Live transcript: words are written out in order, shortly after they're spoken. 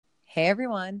Hey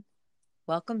everyone,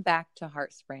 welcome back to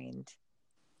Heartsprained.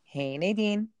 Hey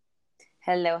Nadine,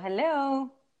 Hello,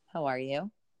 hello. how are you?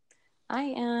 I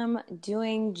am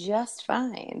doing just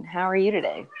fine. How are you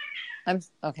today? I'm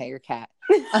okay. Your cat.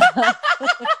 Your cat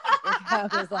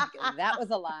was like, that was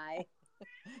a lie.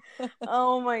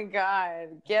 Oh my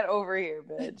God. Get over here,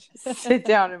 bitch. Sit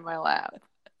down in my lap.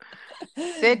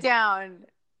 Sit down.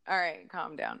 All right,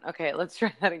 calm down. Okay, let's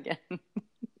try that again.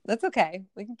 That's okay.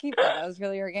 We can keep that. That was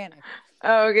really organic.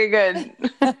 Okay, good.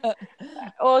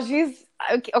 Well, she's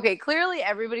okay. Clearly,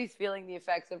 everybody's feeling the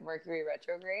effects of Mercury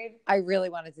retrograde. I really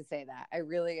wanted to say that. I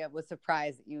really was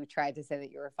surprised that you tried to say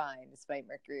that you were fine despite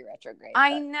Mercury retrograde.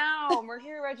 I know.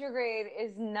 Mercury retrograde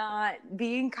is not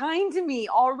being kind to me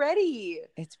already.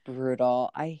 It's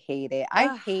brutal. I hate it.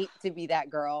 I hate to be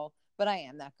that girl, but I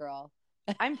am that girl.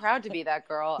 I'm proud to be that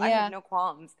girl. I Yeah. have no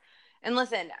qualms. And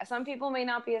listen, some people may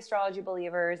not be astrology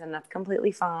believers, and that's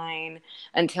completely fine.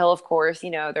 Until, of course,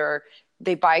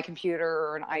 they buy a computer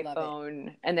or an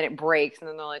iPhone, and then it breaks, and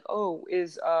then they're like, "Oh,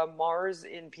 is Mars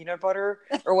in peanut butter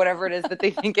or whatever it is that they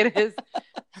think it is?"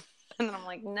 And then I'm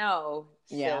like, "No,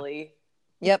 silly."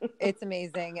 Yep, it's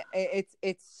amazing.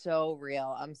 It's so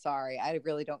real. I'm sorry. I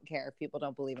really don't care if people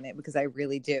don't believe in it because I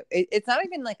really do. It's not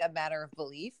even like a matter of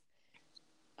belief.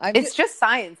 It's just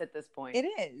science at this point. It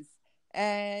is.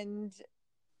 And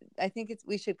I think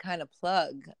we should kind of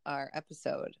plug our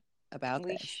episode about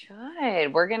this. We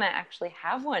should. We're going to actually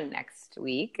have one next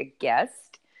week, a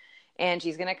guest, and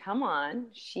she's going to come on.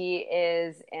 She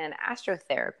is an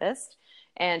astrotherapist,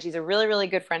 and she's a really, really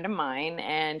good friend of mine,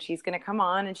 and she's going to come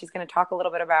on, and she's going to talk a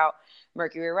little bit about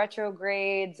Mercury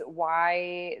retrogrades,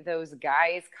 why those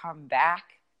guys come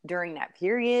back during that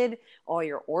period, all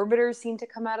your orbiters seem to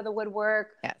come out of the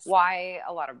woodwork, why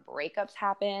a lot of breakups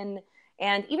happen.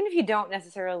 And even if you don't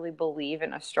necessarily believe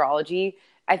in astrology,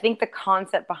 I think the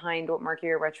concept behind what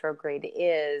Mercury retrograde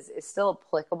is still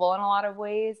applicable in a lot of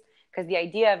ways, because the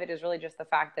idea of it is really just the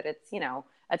fact that it's,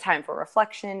 a time for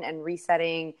reflection and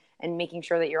resetting and making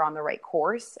sure that you're on the right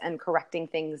course and correcting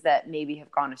things that maybe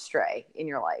have gone astray in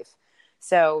your life.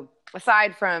 So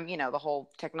aside from, the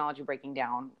whole technology breaking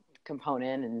down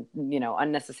component and,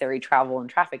 unnecessary travel and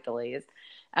traffic delays,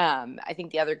 I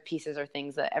think the other pieces are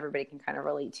things that everybody can kind of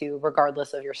relate to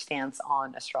regardless of your stance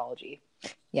on astrology.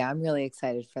 Yeah, I'm really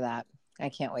excited for that. I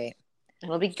can't wait.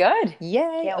 It'll be good.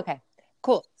 Yay. Yeah. Okay,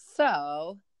 cool.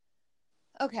 So,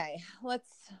 okay, let's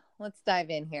dive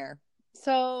in here.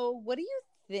 So what do you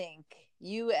think,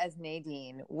 you as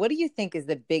Nadine, what do you think is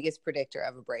the biggest predictor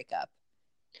of a breakup?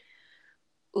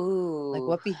 Ooh. Like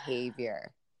what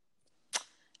behavior?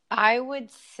 I would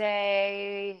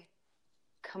say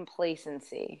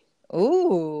complacency.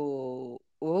 Ooh,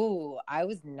 I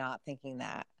was not thinking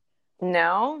that.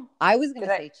 No? I was going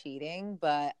to say cheating,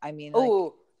 but I mean,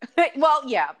 ooh. Well,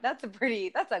 yeah, that's a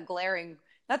glaring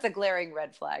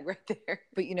red flag right there.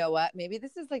 But you know what? Maybe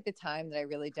this is like the time that I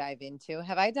really dive into.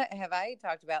 Have I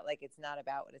talked about like it's not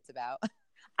about what it's about?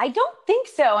 I don't think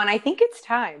so, and I think it's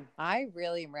time. I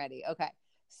really am ready. Okay.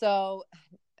 So,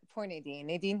 poor Nadine.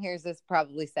 Nadine hears this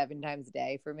probably 7 times a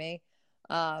day for me.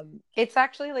 It's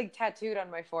actually like tattooed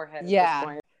on my forehead at this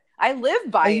point. I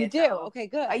live by it. You do? Though. Okay,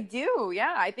 good. I do.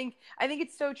 Yeah. I think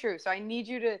it's so true. So I need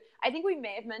you to, I think we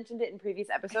may have mentioned it in previous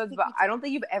episodes, but I don't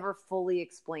think you've ever fully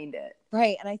explained it.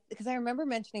 Right. And because I remember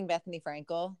mentioning Bethany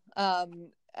Frankel.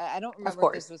 I don't remember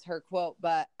if this was her quote,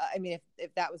 but I mean,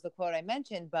 if that was the quote I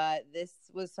mentioned, but this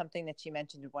was something that she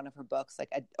mentioned in one of her books,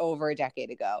 like over a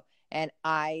decade ago. And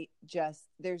I just,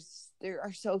 there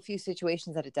are so few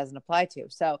situations that it doesn't apply to.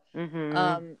 So,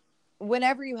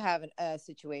 whenever you have a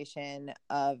situation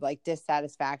of like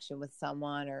dissatisfaction with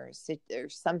someone or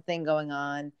something going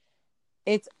on,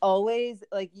 it's always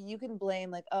like you can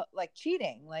blame like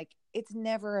cheating. Like it's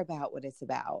never about what it's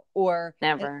about, or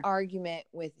an argument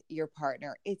with your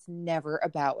partner. It's never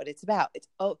about what it's about. It's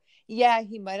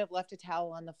he might have left a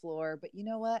towel on the floor, but you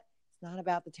know what? It's not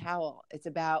about the towel. It's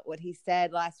about what he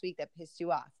said last week that pissed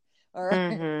you off, or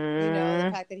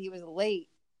the fact that he was late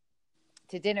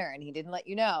to dinner and he didn't let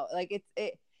you know. Like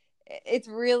it's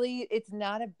really, it's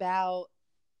not about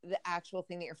the actual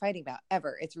thing that you're fighting about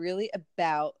ever. It's really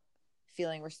about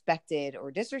feeling respected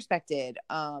or disrespected.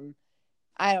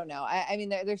 I don't know. I mean,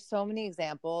 there's so many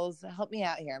examples. Help me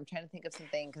out here. I'm trying to think of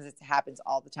something because it happens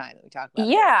all the time that we talk about.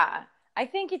 Yeah. This. I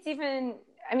think it's even,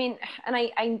 I mean, and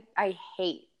I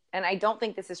hate, and I don't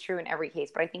think this is true in every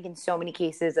case, but I think in so many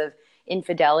cases of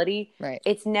infidelity,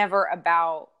 it's never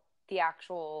about the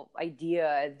actual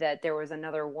idea that there was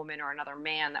another woman or another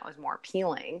man that was more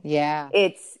appealing. Yeah.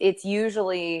 It's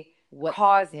usually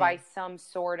caused by some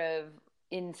sort of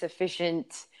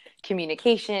insufficient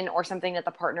communication or something that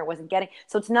the partner wasn't getting.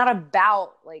 So it's not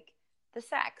about like the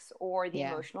sex or the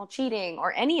emotional cheating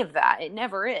or any of that. It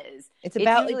never is. It's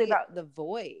about usually like about the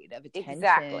void of attention.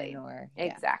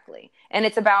 Exactly. And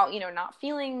it's about, not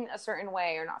feeling a certain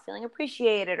way or not feeling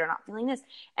appreciated or not feeling this.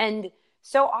 And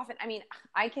so often, I mean,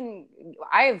 I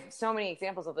have so many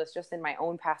examples of this just in my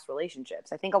own past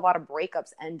relationships. I think a lot of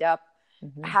breakups end up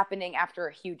happening after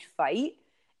a huge fight.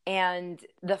 And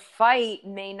the fight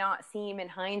may not seem in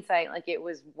hindsight like it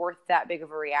was worth that big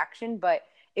of a reaction, but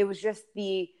it was just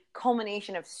the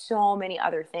culmination of so many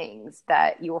other things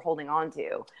that you were holding on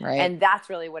to. Right. And that's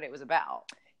really what it was about.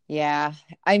 Yeah.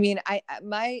 I mean,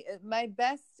 my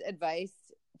best advice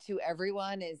to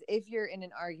everyone is if you're in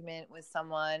an argument with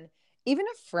someone, even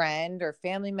a friend or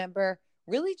family member,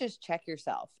 really just check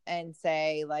yourself and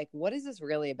say, like, what is this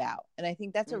really about? And I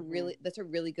think that's a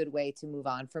really good way to move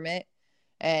on from it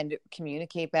and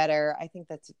communicate better. I think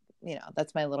that's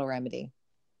my little remedy.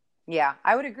 Yeah,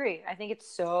 I would agree. I think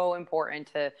it's so important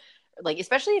to, like,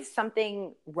 especially if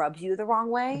something rubs you the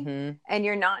wrong way and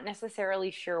you're not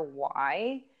necessarily sure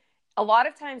why. A lot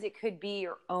of times it could be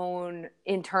your own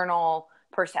internal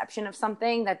perception of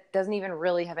something that doesn't even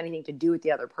really have anything to do with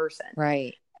the other person.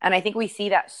 Right. And I think we see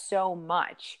that so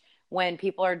much when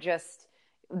people are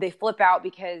they flip out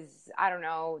because, I don't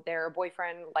know, their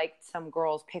boyfriend liked some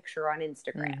girl's picture on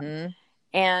Instagram.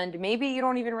 And maybe you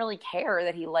don't even really care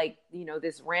that he liked,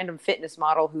 this random fitness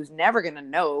model who's never going to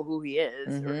know who he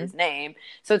is or his name.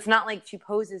 So it's not like she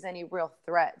poses any real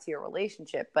threat to your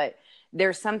relationship, but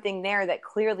there's something there that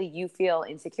clearly you feel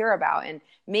insecure about. And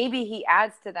maybe he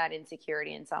adds to that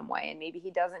insecurity in some way. And maybe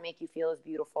he doesn't make you feel as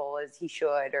beautiful as he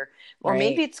should, or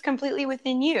maybe it's completely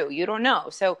within you. You don't know.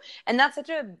 So, and that's such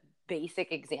a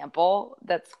basic example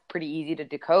that's pretty easy to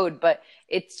decode, but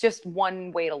it's just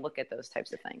one way to look at those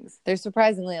types of things. There's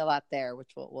surprisingly a lot there,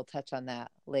 which we'll touch on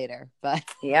that later. But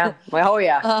yeah, well,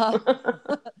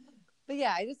 but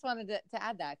yeah, I just wanted to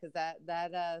add that because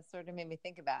that sort of made me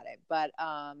think about it. But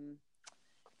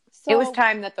so it was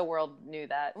time that the world knew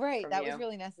that. Right, that was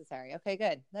really necessary. Okay,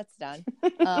 good, that's done.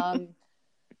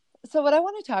 So what I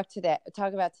want to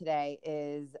talk about today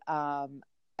is,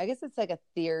 I guess it's like a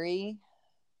theory.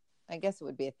 I guess it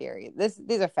would be a theory.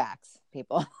 These are facts,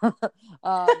 people.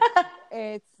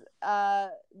 It's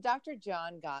Dr.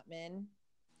 John Gottman.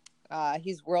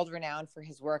 He's world renowned for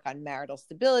his work on marital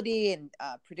stability and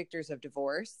predictors of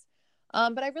divorce.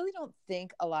 But I really don't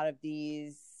think a lot of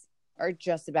these are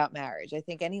just about marriage. I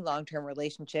think any long-term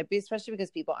relationship, especially because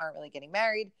people aren't really getting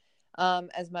married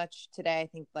as much today, I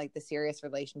think like the serious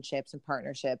relationships and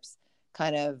partnerships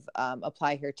kind of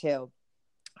apply here too.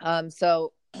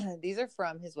 So these are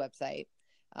from his website.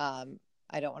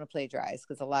 I don't want to plagiarize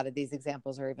because a lot of these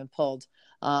examples are even pulled.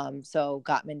 So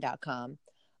Gottman.com.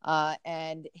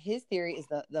 And his theory is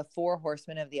the four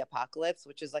horsemen of the apocalypse,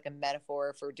 which is like a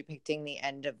metaphor for depicting the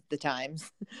end of the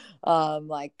times,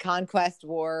 like conquest,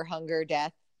 war, hunger,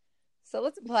 death. So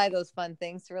let's apply those fun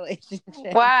things to relationships.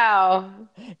 Wow.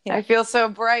 Yeah. I feel so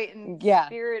bright and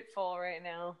spiritful right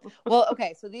now. Well,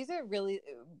 okay. So these are really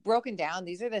broken down.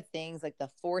 These are the things, like the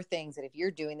four things that if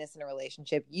you're doing this in a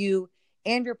relationship, you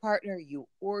and your partner, you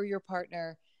or your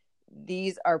partner,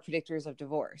 these are predictors of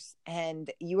divorce. And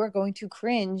you are going to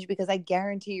cringe because I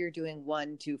guarantee you're doing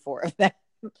 1, 2, 4 of them.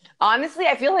 Honestly,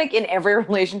 I feel like in every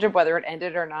relationship, whether it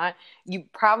ended or not, you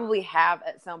probably have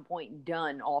at some point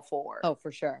done all four. Oh,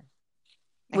 for sure.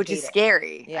 Which is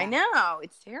scary. Yeah. I know.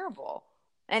 It's terrible.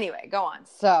 Anyway, go on.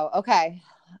 So, okay.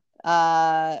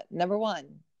 Number 1,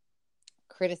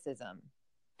 criticism.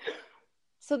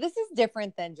 So this is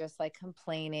different than just like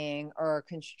complaining or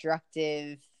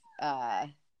constructive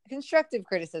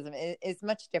criticism. Is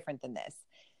much different than this.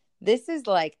 This is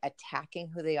like attacking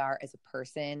who they are as a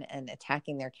person and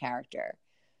attacking their character.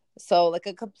 So like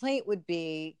a complaint would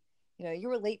be, you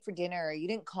were late for dinner. You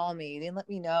didn't call me. You didn't let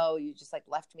me know. You just like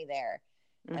left me there.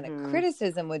 And a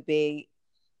criticism would be,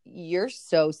 you're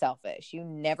so selfish. You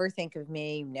never think of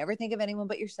me. You never think of anyone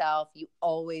but yourself. You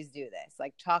always do this,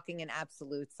 like talking in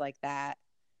absolutes like that.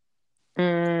 You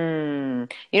know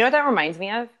what that reminds me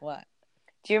of? What?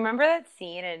 Do you remember that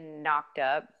scene in Knocked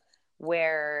Up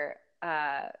where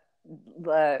Katherine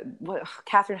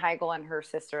Heigl and her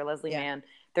sister, Leslie Mann,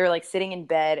 they're like sitting in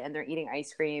bed and they're eating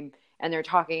ice cream and they're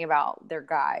talking about their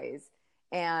guys.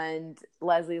 And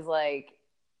Leslie's like,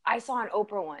 I saw on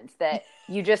Oprah once that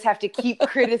you just have to keep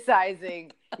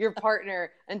criticizing your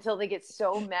partner until they get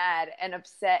so mad and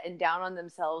upset and down on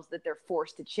themselves that they're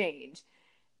forced to change.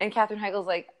 And Katherine Heigl's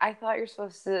like, I thought you're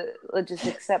supposed to just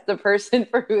accept the person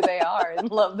for who they are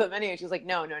and love them anyway. She's like,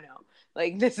 no.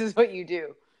 Like, this is what you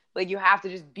do. Like, you have to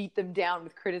just beat them down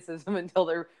with criticism until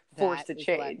they're forced to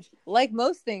change. Like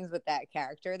most things with that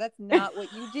character, that's not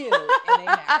what you do in a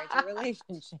marriage or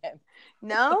relationship.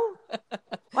 No?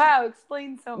 Wow,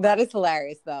 explain so much. That is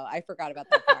hilarious, though. I forgot about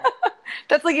that part.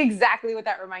 That's like exactly what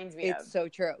that reminds me of. It's so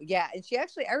true. Yeah. And she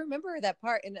actually, I remember that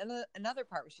part in another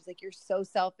part where she's like, you're so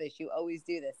selfish. You always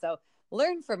do this. So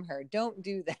learn from her. Don't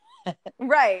do that.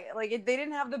 Right. Like they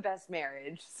didn't have the best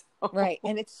marriage. So. Right.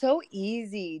 And it's so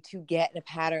easy to get in a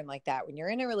pattern like that when you're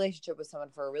in a relationship with someone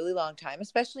for a really long time,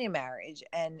 especially a marriage.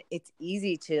 And it's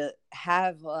easy to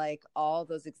have like all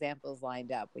those examples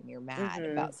lined up when you're mad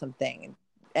about something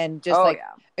and just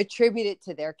attribute it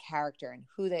to their character and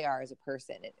who they are as a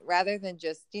person rather than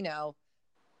just, you know,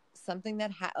 something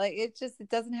that it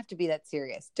doesn't have to be that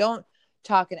serious. Don't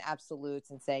talk in absolutes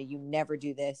and say you never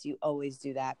do this, you always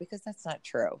do that, because that's not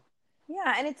true.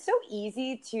 Yeah. And it's so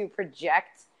easy to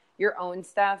project your own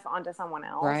stuff onto someone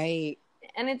else. Right.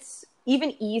 And it's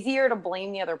even easier to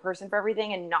blame the other person for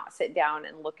everything and not sit down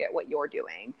and look at what you're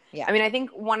doing. Yeah. I mean, I think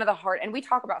one of the and we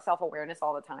talk about self-awareness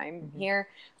all the time here,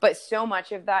 but so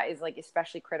much of that is like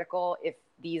especially critical if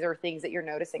these are things that you're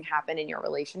noticing happen in your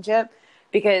relationship,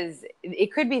 because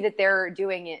it could be that they're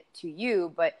doing it to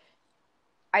you, but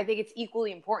I think it's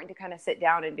equally important to kind of sit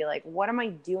down and be like, what am I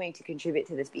doing to contribute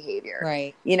to this behavior?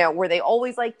 Right. You know, were they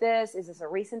always like this? Is this a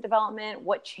recent development?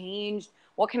 What changed?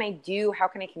 What can I do? How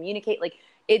can I communicate? Like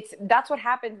that's what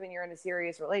happens when you're in a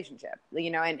serious relationship, you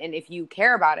know, and if you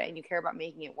care about it and you care about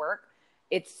making it work,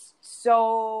 it's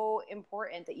so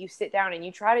important that you sit down and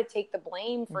you try to take the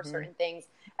blame for certain things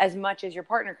as much as your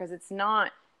partner, because it's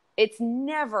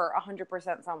never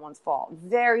 100% someone's fault.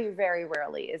 Very, very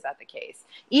rarely is that the case.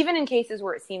 Even in cases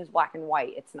where it seems black and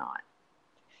white, it's not.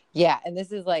 Yeah. And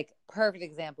this is like perfect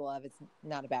example of it's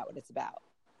not about what it's about.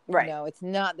 Right. You know, it's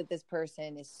not that this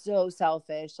person is so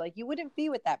selfish. Like you wouldn't be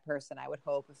with that person, I would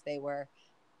hope, if they were,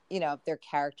 you know, if their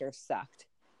character sucked.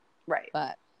 Right.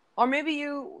 But or maybe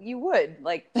you would,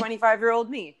 like 25-year-old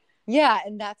me. Yeah.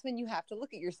 And that's when you have to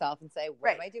look at yourself and say,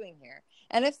 what am I doing here?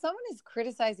 And if someone is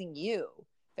criticizing you,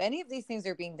 if any of these things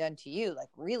are being done to you, like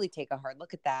really take a hard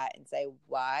look at that and say,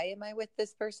 why am I with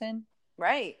this person?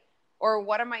 Right. Or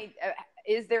what am I,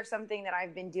 is there something that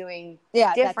I've been doing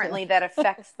yeah, differently that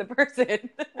affects the person?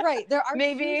 Right. There are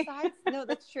maybe two sides. No,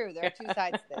 that's true. There are two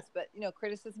sides to this, but you know,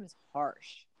 criticism is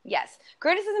harsh. Yes.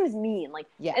 Criticism is mean. Like,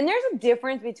 yeah. And there's a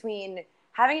difference between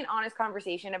having an honest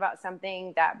conversation about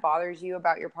something that bothers you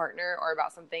about your partner or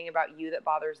about something about you that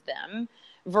bothers them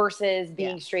versus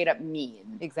being straight up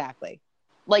mean. Exactly.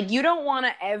 Like, you don't want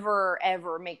to ever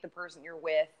make the person you're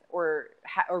with or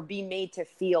be made to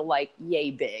feel like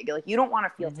yay big. Like, you don't want to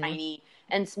feel tiny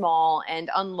and small and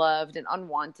unloved and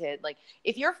unwanted. Like,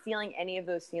 if you're feeling any of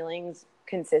those feelings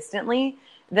consistently,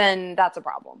 then that's a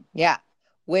problem. Yeah.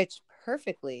 Which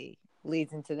perfectly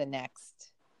leads into the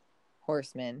next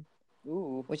horseman,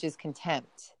 which is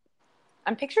contempt.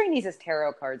 I'm picturing these as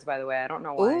tarot cards, by the way. I don't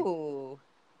know why. Ooh,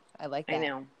 I like that. I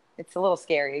know. It's a little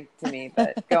scary to me,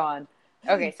 but go on.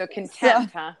 Okay, so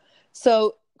contempt, huh?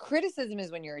 So criticism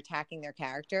is when you're attacking their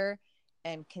character,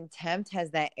 and contempt has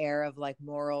that air of like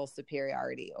moral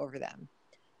superiority over them.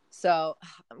 So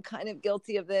I'm kind of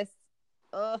guilty of this.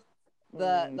 The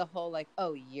whole like,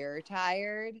 oh, you're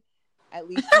tired. At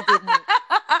least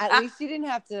you didn't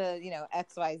have to, you know,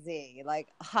 XYZ. Like,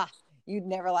 you'd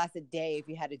never last a day if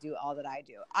you had to do all that I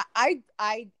do.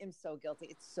 I am so guilty.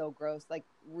 It's so gross. Like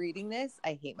reading this,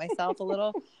 I hate myself a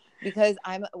little because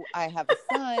I have a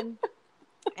son,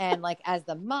 and like as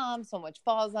the mom, so much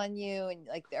falls on you, and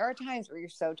like there are times where you're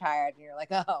so tired and you're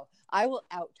like, oh, I will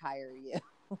out tire you.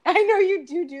 I know you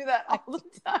do that all the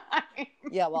time.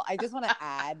 Yeah, well, I just want to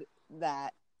add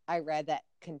that I read that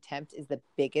contempt is the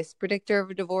biggest predictor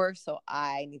of a divorce, so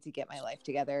I need to get my life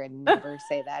together and never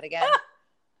say that again.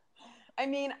 I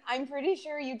mean, I'm pretty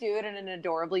sure you do it in an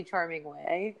adorably charming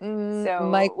way. So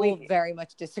Mike will very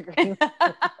much disagree.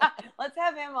 Let's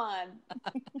have him on.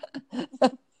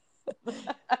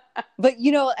 But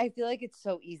you know, I feel like it's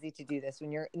so easy to do this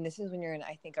when you're in,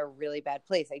 I think, a really bad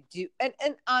place. I do, and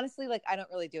honestly, like I don't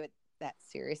really do it that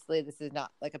seriously. This is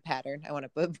not like a pattern. I want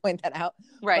to point that out.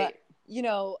 Right. But, you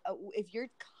know, if you're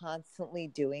constantly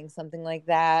doing something like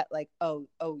that, like, oh,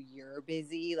 you're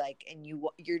busy, like, and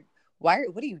what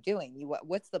are you doing?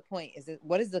 What's the point?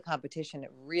 What is the competition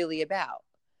really about?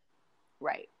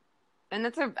 Right. And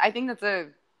I think that's a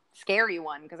scary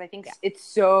one, because I think it's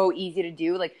so easy to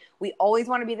do. Like, we always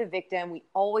want to be the victim. We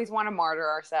always want to martyr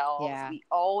ourselves. Yeah. We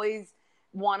always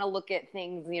want to look at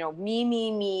things, you know,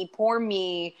 me, poor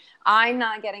me. I'm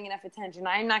not getting enough attention.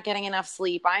 I'm not getting enough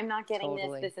sleep. I'm not getting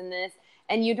this, and this.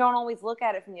 And you don't always look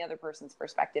at it from the other person's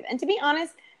perspective. And to be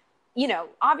honest, you know,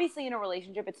 obviously in a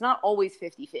relationship, it's not always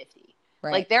 50-50.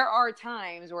 Right. Like there are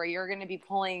times where you're going to be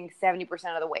pulling 70%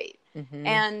 of the weight. Mm-hmm.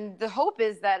 And the hope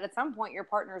is that at some point your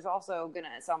partner is also going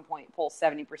to at some point pull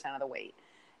 70% of the weight.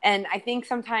 And I think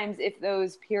sometimes if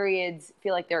those periods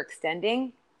feel like they're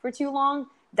extending for too long,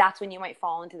 that's when you might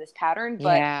fall into this pattern.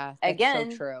 But yeah, that's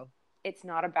again, so true. It's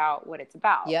not about what it's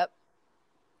about. Yep.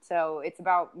 So it's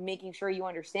about making sure you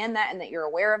understand that and that you're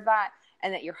aware of that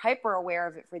and that you're hyper aware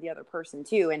of it for the other person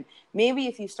too. And maybe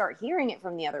if you start hearing it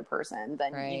from the other person,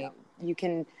 then right. you know, you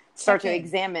can start to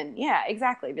examine. Yeah,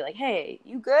 exactly. Be like, hey,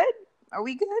 you good? Are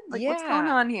we good? Like, what's going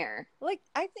on here? Like,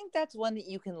 I think that's one that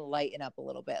you can lighten up a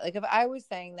little bit. Like if I was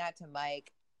saying that to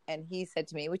Mike and he said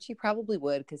to me, which he probably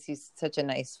would because he's such a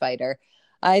nice fighter,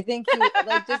 I think he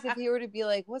like just if he were to be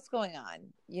like, what's going on?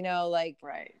 You know, like,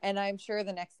 right. And I'm sure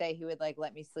the next day he would like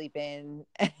let me sleep in,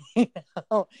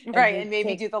 right. And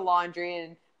maybe do the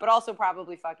laundry but also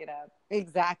probably fuck it up.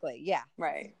 Exactly. Yeah.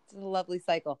 Right. It's a lovely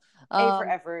cycle. A for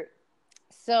effort.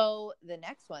 So the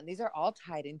next one, these are all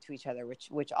tied into each other,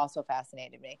 which also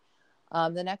fascinated me.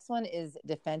 The next one is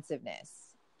defensiveness.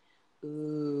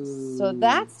 Ooh. So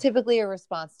that's typically a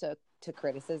response to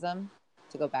criticism,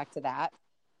 to go back to that.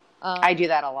 I do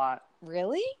that a lot.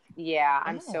 Really? Yeah,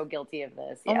 I'm so guilty of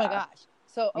this. Yeah. Oh my gosh.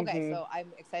 So, okay, so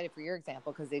I'm excited for your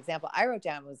example because the example I wrote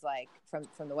down was like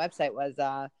from the website was,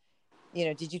 you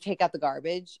know, did you take out the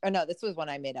garbage? Oh, no, this was one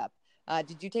I made up.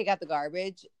 Did you take out the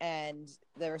garbage? And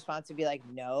the response would be like,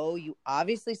 no, you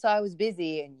obviously saw I was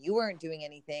busy and you weren't doing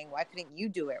anything. Why couldn't you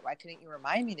do it? Why couldn't you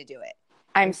remind me to do it?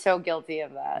 I'm so guilty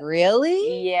of that.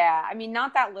 Really? Yeah. I mean,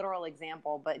 not that literal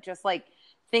example, but just like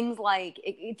things like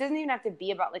it doesn't even have to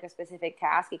be about like a specific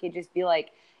task. It could just be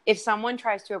like if someone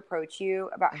tries to approach you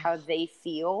about how they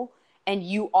feel and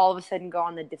you all of a sudden go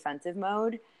on the defensive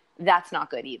mode, that's not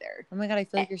good either. Oh my God, I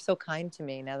feel like you're so kind to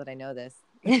me now that I know this.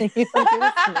 You don't do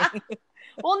this to me.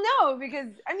 Well, no, because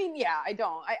I mean, yeah, I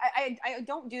don't. I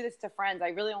don't do this to friends. I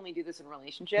really only do this in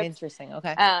relationships. Interesting.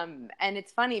 Okay. And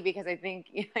it's funny because I think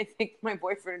my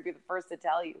boyfriend would be the first to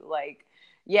tell you, like,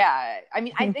 yeah. I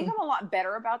mean, I think I'm a lot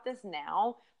better about this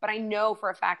now, but I know for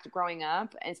a fact growing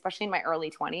up, and especially in my early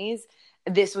 20s,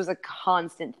 this was a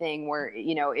constant thing where,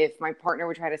 you know, if my partner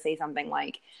would try to say something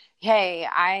like, hey,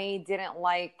 I didn't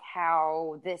like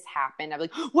how this happened, I'd be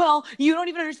like, well, you don't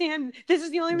even understand. This is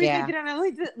the only reason I didn't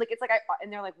like this. Like, it's like,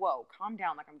 and they're like, whoa, calm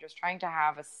down. Like, I'm just trying to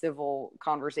have a civil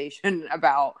conversation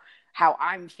about how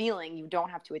I'm feeling. You don't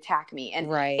have to attack me.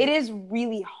 And it is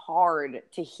really hard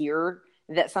to hear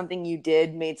that something you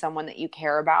did made someone that you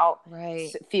care about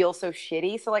feel so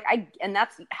shitty. So like and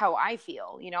that's how I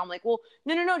feel, you know, I'm like, well,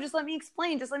 no, just let me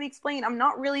explain. I'm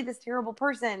not really this terrible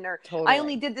person, or I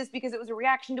only did this because it was a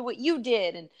reaction to what you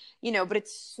did. And, you know, but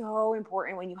it's so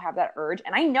important when you have that urge.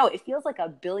 And I know it feels like a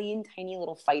billion tiny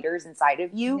little fighters inside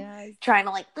of you trying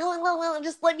to like,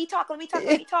 just let me talk.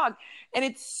 And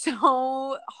it's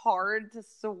so hard to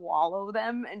swallow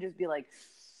them and just be like,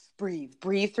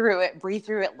 breathe through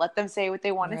it, let them say what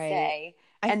they want to say.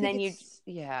 And then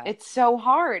it's so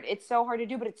hard to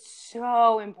do, but it's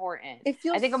so important. It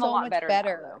feels I think I'm so a lot much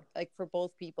better now, like for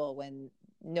both people when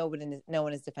no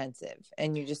one is defensive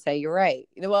and you just say you're right.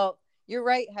 You know, well, you're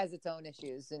right has its own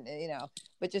issues, and you know,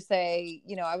 but just say,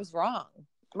 you know, I was wrong.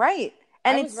 Right.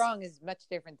 And I was wrong is much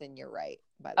different than you're right,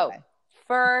 by the way.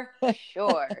 For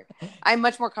sure. I'm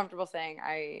much more comfortable saying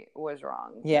I was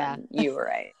wrong than you were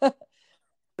right.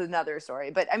 Another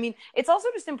story. But I mean, it's also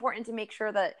just important to make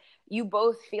sure that you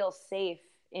both feel safe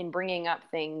in bringing up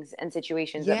things and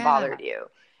situations that bothered you.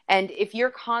 And if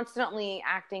you're constantly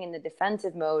acting in the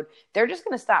defensive mode, they're just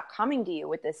going to stop coming to you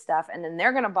with this stuff, and then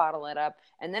they're going to bottle it up,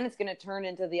 and then it's going to turn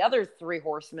into the other three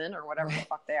horsemen or whatever the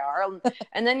fuck they are.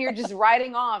 And then you're just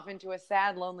riding off into a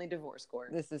sad, lonely divorce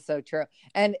court. This is so true.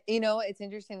 And, you know, it's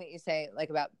interesting that you say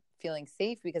like about feeling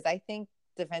safe, because I think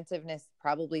defensiveness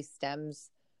probably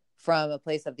stems from a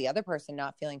place of the other person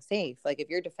not feeling safe. Like if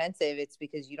you're defensive, it's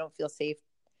because you don't feel safe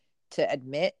to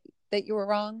admit that you were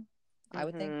wrong. I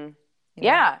would think. You know?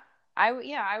 Yeah, I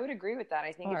would agree with that.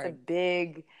 I think it's a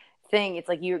big thing. It's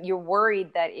like you're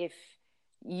worried that if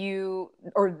you,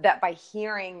 or that by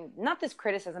hearing not this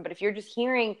criticism, but if you're just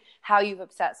hearing how you've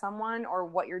upset someone or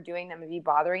what you're doing that may be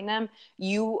bothering them,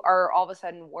 you are all of a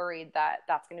sudden worried that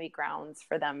that's going to be grounds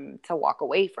for them to walk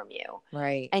away from you.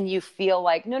 Right. And you feel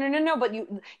like, no, but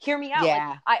you hear me out.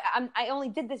 Yeah. Like, I only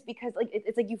did this because like,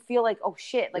 it's like, you feel like, oh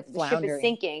shit, like the ship is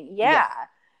sinking. Yeah.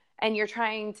 And you're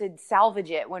trying to salvage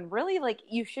it when really like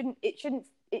it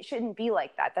shouldn't be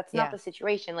like that. That's not the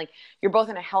situation. Like you're both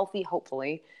in a healthy,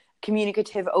 hopefully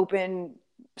communicative, open,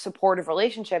 supportive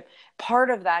relationship.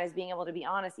 Part of that is being able to be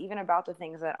honest, even about the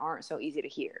things that aren't so easy to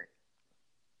hear.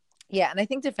 Yeah. And I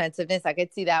think defensive,ness, I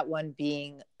could see that one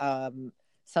being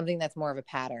something that's more of a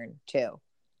pattern too.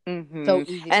 Mm-hmm. So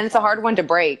easy and it's a hard one to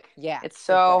break. Yeah. It's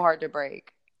so hard to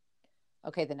break.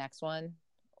 Okay. The next one.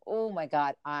 Oh my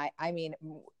God. I mean,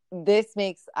 this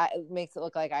makes it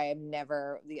look like I am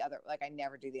never the other, like I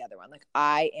never do the other one. Like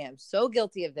I am so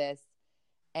guilty of this,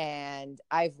 and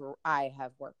I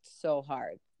have worked so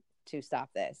hard to stop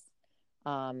this.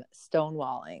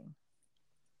 Stonewalling.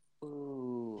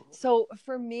 Ooh. So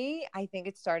for me, I think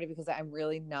it started because I'm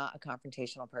really not a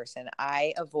confrontational person.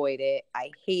 I avoid it.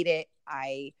 I hate it.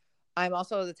 I'm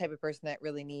also the type of person that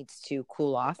really needs to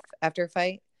cool off after a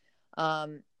fight.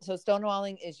 So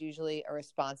stonewalling is usually a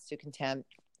response to contempt.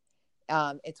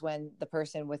 It's when the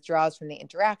person withdraws from the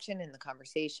interaction and the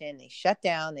conversation, they shut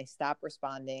down, they stop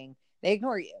responding, they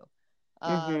ignore you.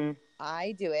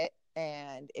 I do it,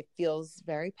 and it feels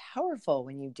very powerful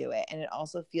when you do it. And it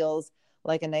also feels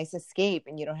like a nice escape,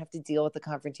 and you don't have to deal with the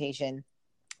confrontation.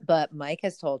 But Mike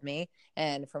has told me,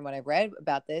 and from what I've read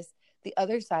about this, the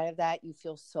other side of that, you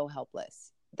feel so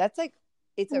helpless. That's like,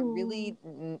 it's a really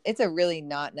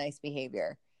not nice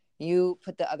behavior. You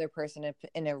put the other person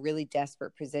in a really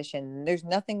desperate position. There's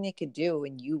nothing they could do,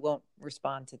 and you won't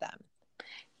respond to them.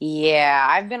 Yeah,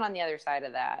 I've been on the other side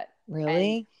of that.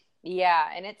 Really?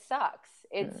 And it sucks.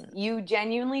 You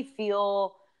genuinely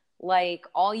feel like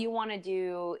all you want to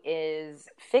do is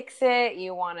fix it.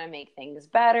 You want to make things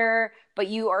better, but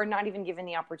you are not even given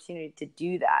the opportunity to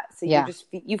do that. So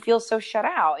you feel so shut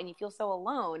out, and you feel so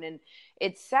alone, and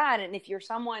it's sad. And if you're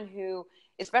someone who,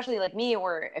 especially like me,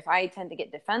 or if I tend to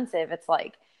get defensive, it's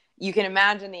like, you can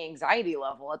imagine the anxiety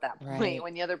level at that point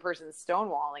when the other person's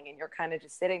stonewalling, and you're kind of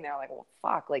just sitting there like, well,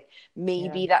 fuck, like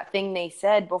maybe that thing they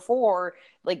said before,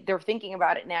 like they're thinking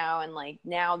about it now, and like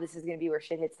now this is going to be where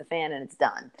shit hits the fan and it's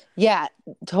done. Yeah,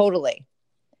 totally.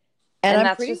 And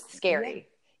that's just scary.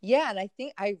 Yeah. And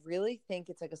I really think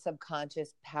it's like a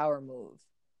subconscious power move.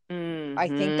 I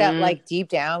think that like deep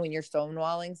down when you're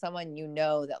stonewalling someone, you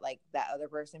know that like that other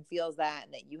person feels that,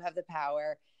 and that you have the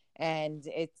power, and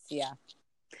it's,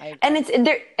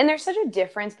 there's such a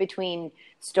difference between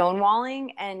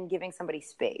stonewalling and giving somebody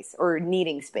space or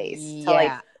needing space to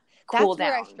like cool down.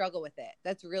 That's where I struggle with it.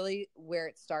 That's really where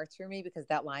it starts for me, because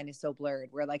that line is so blurred,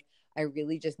 where like I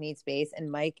really just need space, and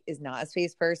Mike is not a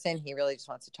space person. He really just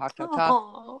wants to talk.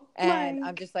 And Mike.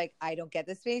 I'm just like, I don't get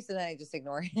the space, and then I just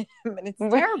ignore him, and it's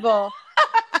terrible.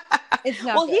 It's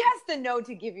not good. He has to know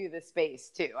to give you the space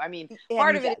too. I mean,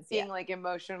 part of it is being like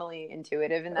emotionally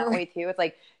intuitive in that way too. It's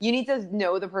like, you need to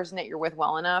know the person that you're with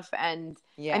well enough. And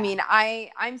I mean,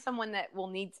 I'm someone that will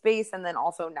need space and then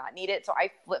also not need it. So I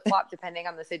flip flop depending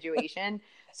on the situation.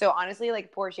 So honestly,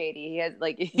 like poor Shady, he has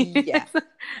like,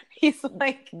 he's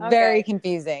like very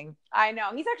confusing. I know.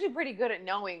 He's actually pretty good at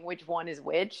knowing which one is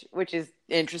which is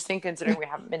interesting considering we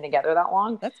haven't been together that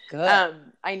long. That's good.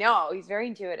 I know, he's very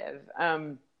intuitive.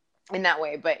 In that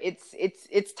way, but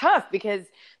it's tough, because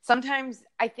sometimes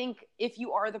I think if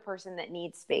you are the person that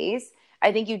needs space,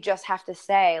 I think you just have to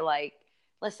say like,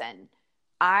 listen,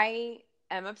 I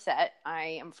am upset,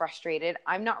 I am frustrated,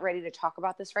 I'm not ready to talk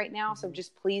about this right now, so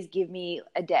just please give me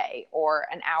a day or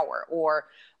an hour or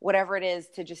whatever it is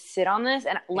to just sit on this,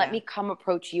 and let me come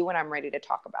approach you when I'm ready to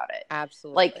talk about it.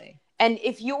 Absolutely. Like, and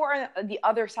if you are the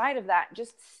other side of that,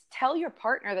 just tell your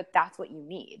partner that that's what you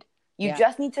need. You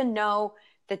just need to know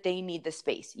that they need the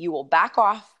space. You will back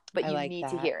off, but you need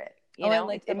to hear it. You know,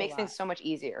 it makes things so much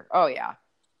easier. Oh yeah.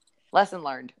 Lesson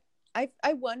learned. I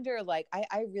wonder, like,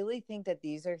 I really think that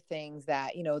these are things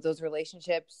that, you know, those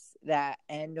relationships that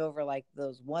end over like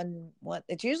those one,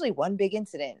 it's usually one big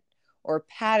incident or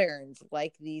patterns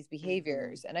like these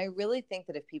behaviors. And I really think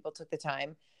that if people took the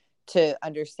time to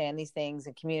understand these things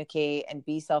and communicate and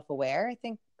be self-aware, I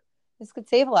think this could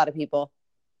save a lot of people.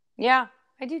 Yeah.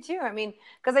 I do too. I mean,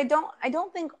 because I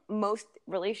don't think most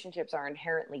relationships are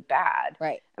inherently bad.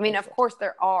 Right. I mean, of course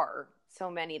there are so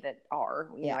many that are,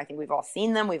 you know, I think we've all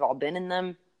seen them. We've all been in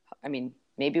them. I mean,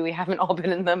 maybe we haven't all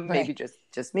been in them. Right. Maybe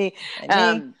just me.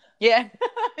 Yeah,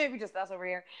 maybe just us over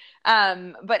here.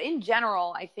 But in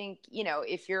general, I think, you know,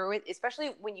 if you're with,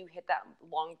 especially when you hit that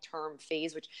long-term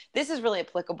phase, which this is really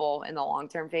applicable in the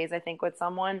long-term phase, I think, with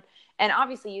someone. And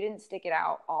obviously you didn't stick it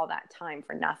out all that time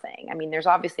for nothing. I mean, there's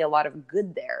obviously a lot of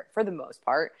good there for the most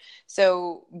part.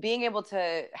 So being able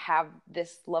to have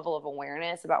this level of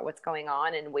awareness about what's going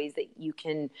on and ways that you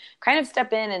can kind of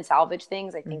step in and salvage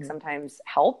things, I think sometimes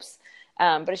helps.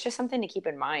 But it's just something to keep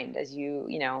in mind as you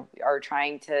know, are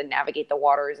trying to navigate the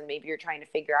waters, and maybe you're trying to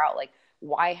figure out like,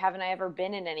 why haven't I ever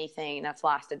been in anything that's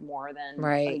lasted more than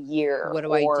a year? What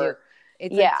do I do?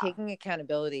 It's like taking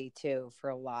accountability too for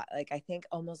a lot. Like, I think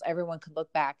almost everyone could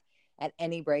look back at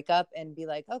any breakup and be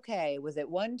like, okay, was it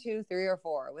 1, 2, 3, or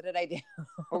 4? What did I do?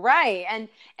 Right. And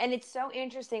it's so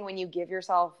interesting when you give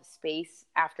yourself space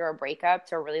after a breakup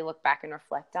to really look back and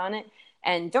reflect on it.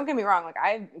 And don't get me wrong, like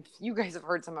you guys have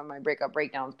heard some of my breakup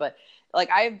breakdowns, but like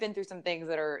I've been through some things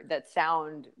that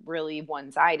sound really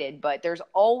one-sided, but there's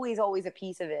always a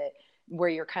piece of it where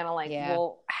you're kind of like,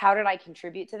 well, how did I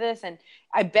contribute to this? And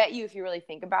I bet you, if you really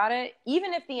think about it,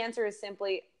 even if the answer is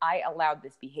simply, I allowed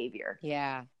this behavior.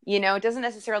 Yeah. You know, it doesn't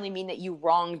necessarily mean that you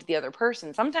wronged the other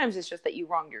person. Sometimes it's just that you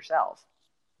wronged yourself.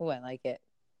 Oh, I like it.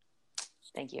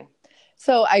 Thank you.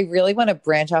 So I really want to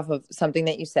branch off of something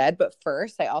that you said, but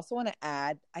first I also want to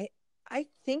add, I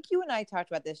think you and I talked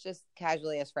about this just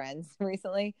casually as friends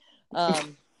recently. By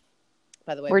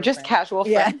the way, we're just friends. Casual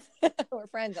friends. Yeah. We're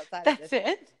friends outside That's of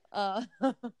this. it. I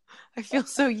feel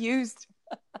so used.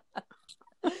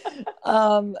 I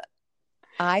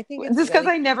think it's just because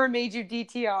I never made you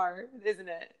DTR, isn't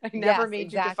it? I never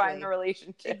made you define the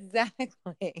relationship.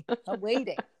 Exactly. I'm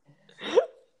waiting.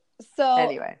 So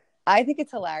anyway, I think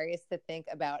it's hilarious to think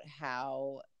about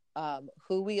how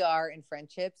who we are in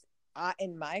friendships,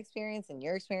 in my experience and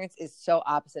your experience, is so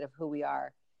opposite of who we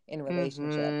are in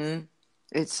relationships. Mm-hmm.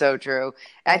 It's so true.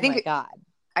 I think, my God.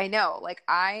 I know. Like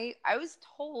I was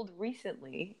told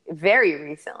recently, very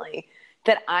recently,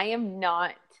 that I am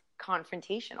not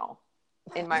confrontational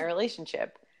in my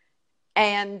relationship.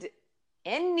 And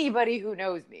anybody who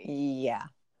knows me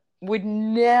would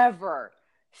never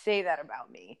say that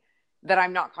about me, that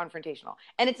I'm not confrontational.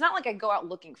 And it's not like I go out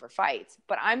looking for fights,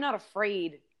 but I'm not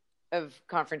afraid of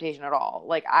confrontation at all.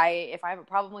 Like if I have a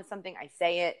problem with something, I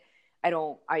say it. I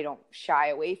don't shy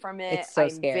away from it. It's so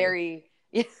scary.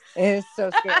 It is so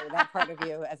scary, that part of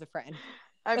you as a friend.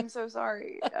 I'm so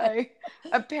sorry. And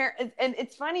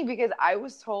it's funny because I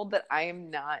was told that I am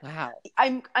not. Wow.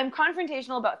 I'm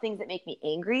confrontational about things that make me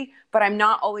angry, but I'm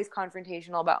not always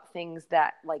confrontational about things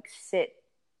that like sit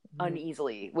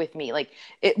uneasily with me, like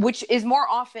which is more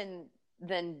often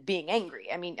than being angry.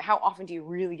 I mean, how often do you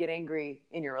really get angry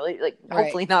in your relationship? Like,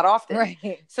 hopefully not often.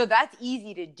 Right. So that's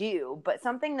easy to do, but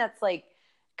something that's like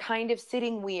kind of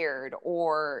sitting weird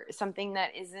or something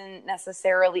that isn't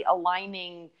necessarily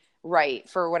aligning right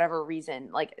for whatever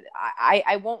reason, like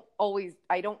I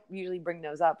don't usually bring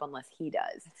those up unless he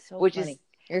does. That's so which funny. Is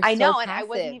You're I so know passive. And I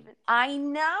wasn't even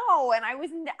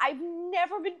I've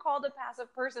never been called a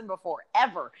passive person before,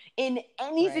 ever, in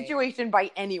any situation by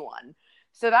anyone.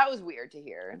 So that was weird to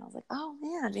hear. And I was like, oh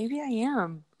man, maybe I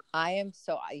am. I'm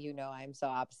so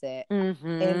opposite.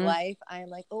 Mm-hmm. In life, I'm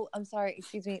like, oh, I'm sorry,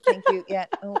 excuse me, thank you. Yeah,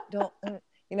 oh, don't. I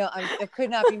could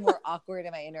not be more awkward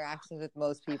in my interactions with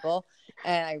most people.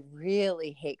 And I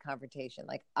really hate confrontation.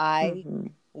 Like I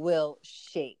will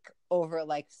shake over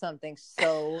like something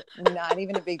so not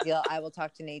even a big deal. I will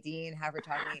talk to Nadine, have her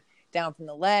talk me down from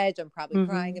the ledge. I'm probably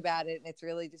crying about it. And it's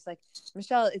really just like,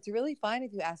 Michelle, it's really fine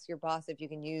if you ask your boss if you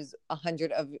can use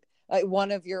 100 of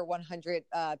one of your 100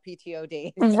 PTO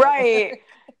days. Right.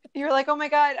 You're like, oh my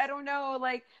God, I don't know.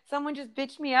 Like someone just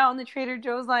bitched me out on the Trader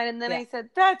Joe's line. And then I said,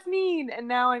 that's mean. And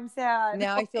now I'm sad.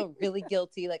 Now I feel really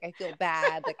guilty. Like I feel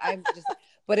bad. Like I'm just,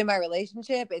 but in my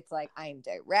relationship, it's like, I'm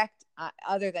direct.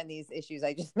 Other than these issues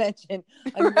I just mentioned,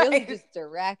 I'm really just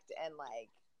direct and like,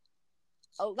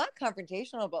 not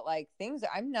confrontational, but like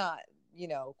I'm not,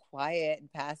 quiet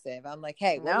and passive. I'm like,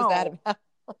 hey, what was that about?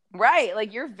 Right.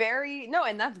 Like you're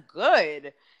and that's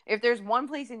good. If there's one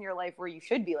place in your life where you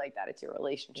should be like that, it's your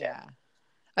relationship. Yeah.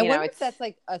 I wonder if that's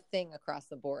like a thing across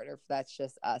the board or if that's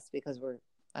just us because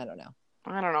I don't know.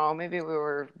 Maybe we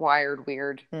were wired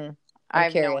weird. I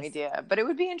have no idea, but it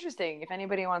would be interesting if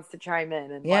anybody wants to chime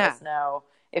in and let us know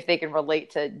if they can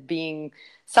relate to being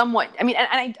somewhat, I mean,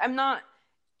 and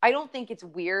I don't think it's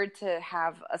weird to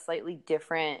have a slightly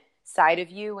different side of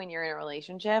you when you're in a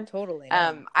relationship. Totally.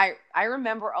 I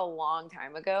remember a long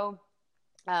time ago,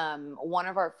 one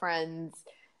of our friends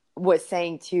was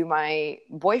saying to my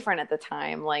boyfriend at the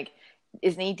time, like,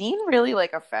 is Nadine really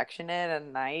like affectionate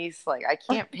and nice? Like, I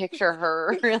can't picture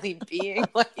her really being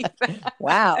like that.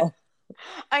 Wow.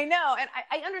 I know. And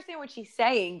I understand what she's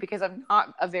saying because I'm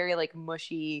not a very like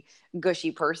mushy,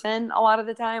 gushy person a lot of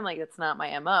the time. Like that's not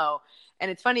my MO. And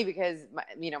it's funny because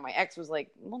my ex was like,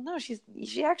 well, no, she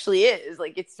actually is.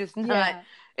 Like, it's just not,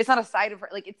 it's not a side of her.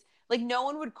 Like, it's like, no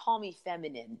one would call me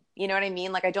feminine. You know what I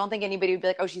mean? Like, I don't think anybody would be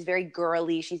like, oh, she's very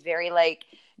girly. She's very like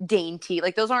dainty.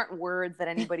 Like those aren't words that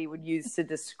anybody would use to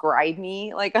describe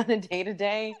me like on a day to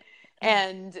day.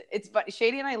 And but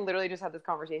Shady and I literally just had this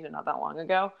conversation not that long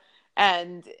ago.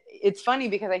 And it's funny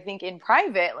because I think in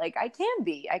private, like I can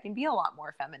be a lot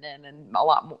more feminine and a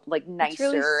lot more like nicer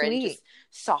really and just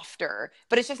softer,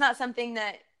 but it's just not something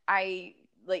that I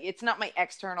like, it's not my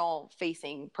external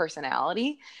facing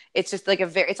personality. It's just like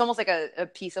it's almost like a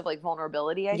piece of like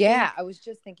vulnerability, I think. Yeah, I was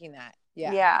just thinking that.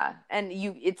 Yeah. Yeah. And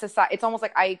it's almost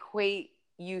like I equate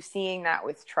you seeing that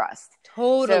with trust.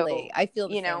 Totally. So, I feel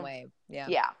the same way. Yeah.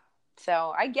 Yeah.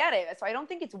 So I get it. So I don't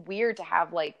think it's weird to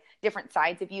have like different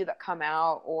sides of you that come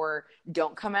out or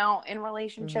don't come out in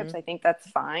relationships. I think that's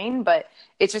fine, but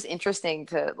it's just interesting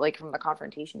to, like, from the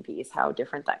confrontation piece, how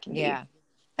different that can be. Yeah.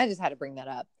 I just had to bring that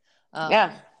up.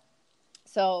 Yeah.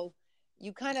 So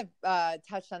you kind of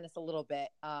touched on this a little bit.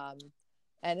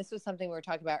 And this was something we were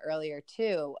talking about earlier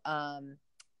too.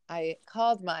 I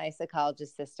called my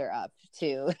psychologist sister up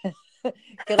to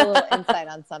get a little insight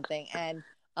on something. And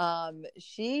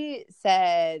she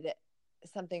said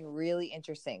something really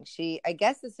interesting. I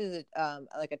guess this is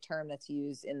like a term that's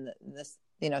used in this,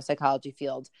 psychology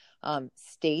field,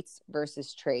 states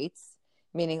versus traits,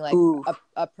 meaning like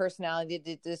a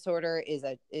personality disorder is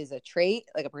a trait,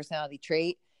 like a personality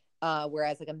trait,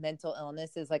 whereas like a mental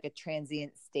illness is like a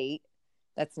transient state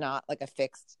that's not like a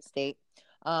fixed state.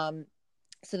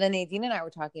 So then Nadine and I were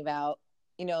talking about,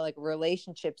 like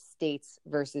relationship states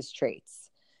versus traits.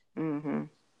 Mm-hmm.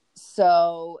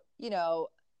 So,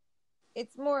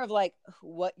 it's more of like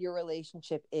what your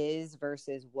relationship is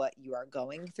versus what you are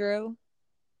going through.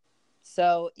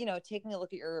 So, taking a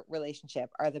look at your relationship,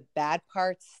 are the bad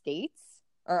parts states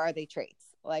or are they traits?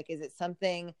 Like, is it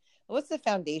something, what's the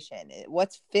foundation?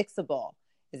 What's fixable?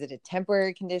 Is it a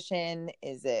temporary condition?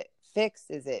 Is it fixed?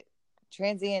 Is it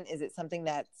transient? Is it something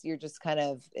you're just kind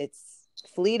of, it's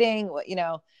fleeting? What,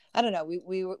 I don't know.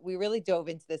 We really dove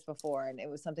into this before, and it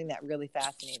was something that really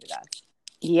fascinated us.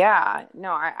 Yeah,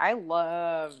 no, I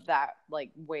love that like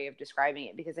way of describing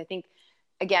it, because I think,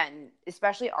 again,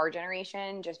 especially our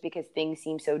generation, just because things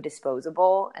seem so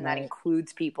disposable, and that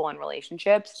includes people and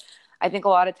relationships. I think a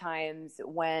lot of times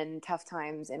when tough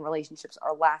times in relationships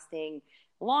are lasting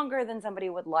longer than somebody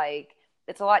would like,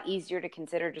 it's a lot easier to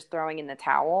consider just throwing in the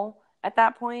towel at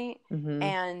that point. Mm-hmm.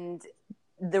 And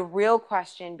the real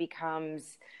question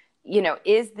becomes,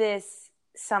 is this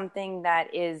something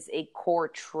that is a core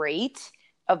trait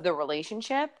of the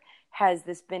relationship? Has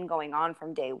this been going on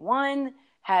from day one?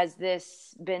 Has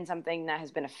this been something that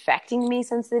has been affecting me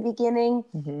since the beginning?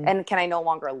 Mm-hmm. And can I no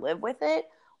longer live with it?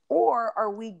 Or are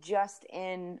we just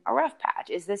in a rough patch?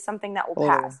 Is this something that will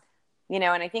pass? And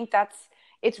I think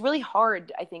it's really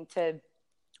hard, I think, to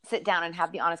sit down and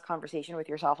have the honest conversation with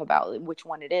yourself about which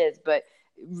one it is, but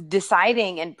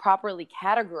deciding and properly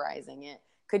categorizing it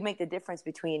could make the difference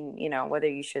between, whether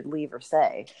you should leave or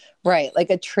stay. Right. Like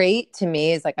a trait to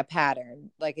me is like a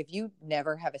pattern. Like if you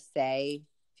never have a say,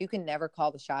 if you can never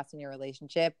call the shots in your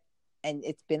relationship, and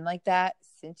it's been like that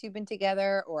since you've been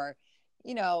together, or,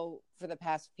 for the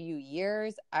past few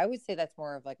years, I would say that's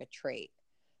more of like a trait.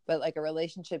 But like a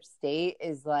relationship state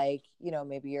is like,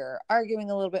 maybe you're arguing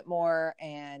a little bit more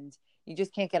and you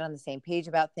just can't get on the same page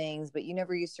about things, but you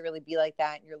never used to really be like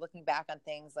that. And you're looking back on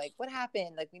things like, what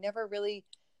happened? Like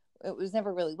it was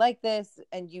never really like this,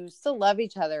 and you still love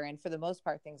each other. And for the most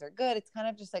part, things are good. It's kind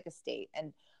of just like a state.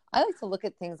 And I like to look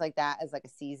at things like that as like a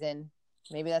season.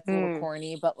 Maybe that's a little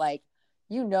corny, but like,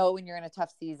 when you're in a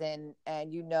tough season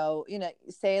and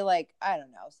say like, I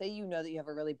don't know, say, that you have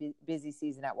a really busy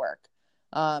season at work.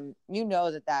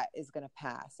 That is going to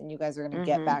pass and you guys are going to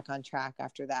get back on track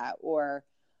after that. Or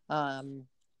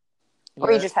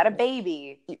you just had a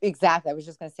baby. Exactly. I was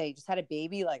just going to say, you just had a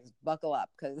baby, like buckle up,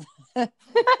 because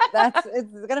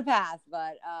it's going to pass,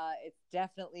 but it's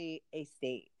definitely a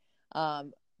state.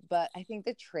 But I think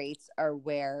the traits are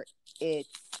where it's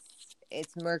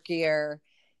murkier,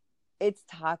 it's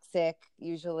toxic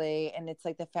usually. And it's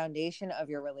like the foundation of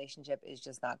your relationship is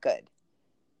just not good.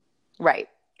 Right.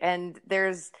 And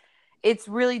it's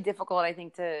really difficult, I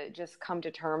think, to just come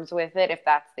to terms with it if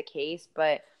that's the case.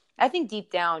 But I think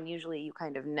deep down, usually you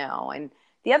kind of know. And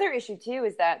the other issue too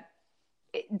is that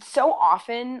so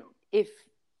often, if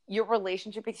your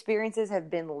relationship experiences have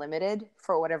been limited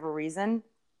for whatever reason,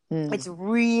 it's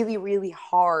really, really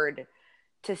hard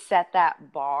to set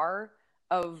that bar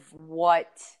of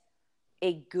what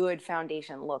a good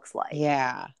foundation looks like.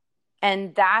 Yeah.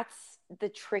 And that's the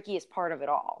trickiest part of it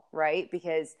all, right?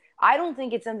 Because I don't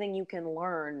think it's something you can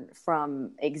learn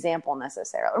from example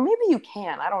necessarily, or maybe you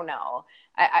can, I don't know.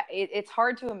 It's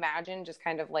hard to imagine just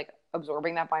kind of like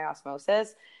absorbing that by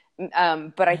osmosis.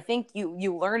 But I think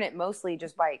you learn it mostly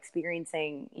just by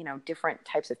experiencing, different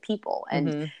types of people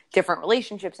and different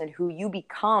relationships, and who you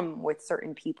become with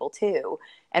certain people too,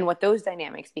 and what those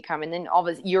dynamics become. And then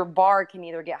your bar can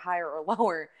either get higher or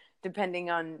lower depending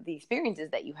on the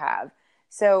experiences that you have.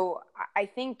 So I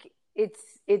think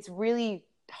it's really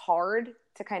hard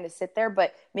to kind of sit there.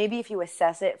 But maybe if you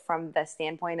assess it from the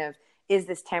standpoint of, is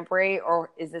this temporary, or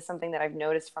is this something that I've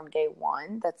noticed from day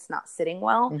one that's not sitting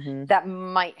well, that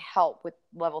might help with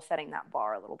level setting that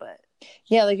bar a little bit.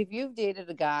 Yeah, like if you've dated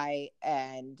a guy,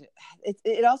 and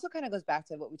it also kind of goes back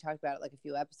to what we talked about like a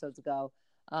few episodes ago,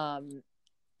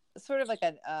 sort of like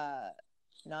a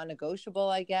non-negotiable,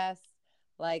 I guess.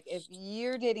 Like if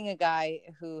you're dating a guy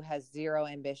who has zero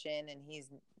ambition and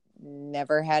he's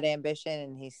never had ambition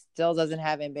and he still doesn't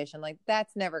have ambition, like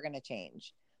that's never going to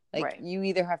change. Like you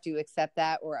either have to accept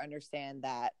that or understand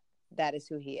that that is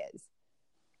who he is.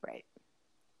 Right.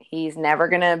 He's never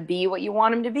going to be what you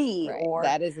want him to be. Right. Or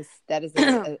that is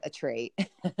a trait.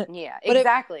 Yeah,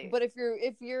 exactly. But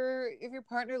if your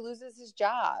partner loses his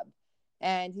job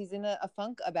and he's in a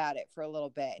funk about it for a little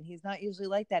bit, and he's not usually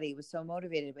like that, he was so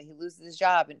motivated, but he loses his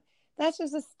job, and that's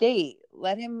just a state.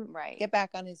 Let him get back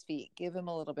on his feet. Give him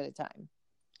a little bit of time.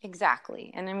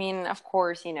 Exactly. And I mean, of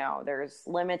course, there's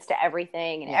limits to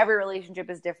everything, and every relationship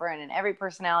is different, and every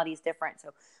personality is different. So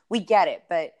we get it.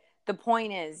 But the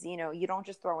point is, you don't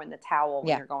just throw in the towel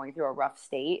when you're going through a rough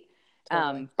state.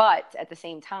 Totally. But at the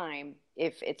same time,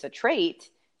 if it's a trait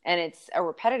and it's a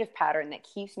repetitive pattern that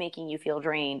keeps making you feel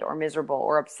drained or miserable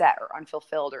or upset or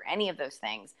unfulfilled or any of those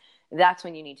things, that's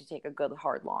when you need to take a good,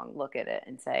 hard, long look at it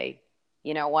and say,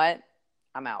 you know what?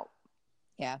 I'm out.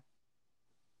 Yeah.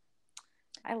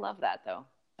 I love that, though.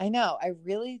 I know. I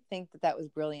really think that was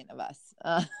brilliant of us.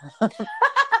 Oh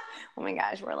my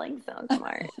gosh, we're like so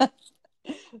smart.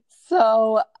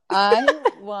 So I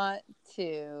want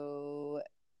to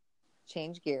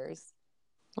change gears.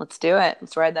 Let's do it.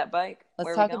 Let's ride that bike.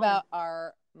 Let's talk about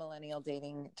our millennial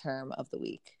dating term of the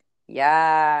week.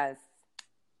 Yes.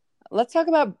 Let's talk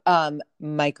about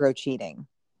micro cheating.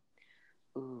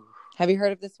 Ooh. Have you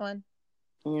heard of this one?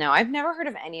 No, I've never heard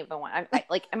of any of the one.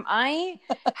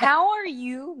 How are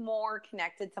you more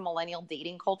connected to millennial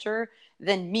dating culture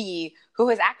than me, who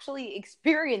has actually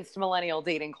experienced millennial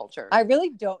dating culture? I really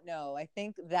don't know. I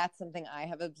think that's something I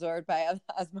have absorbed by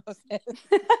osmosis.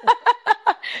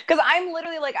 Because I'm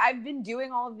literally like, I've been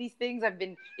doing all of these things. I've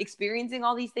been experiencing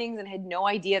all these things and had no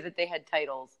idea that they had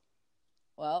titles.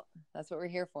 Well, that's what we're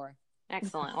here for.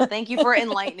 Excellent. Well, thank you for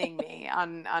enlightening me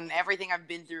on everything I've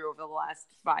been through over the last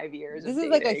 5 years. This is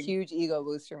like a huge ego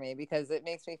boost for me because it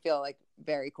makes me feel like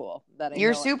very cool.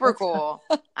 You're super cool.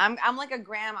 I'm like a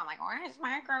grandma. I'm like, what is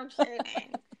micro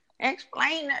cheating?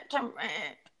 Explain it to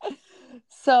me.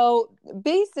 So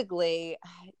basically,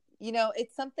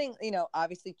 it's something,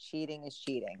 obviously cheating is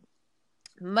cheating.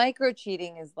 Micro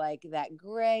cheating is like that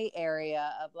gray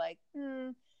area of like,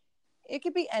 it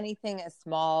could be anything as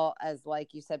small as,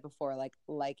 like you said before, like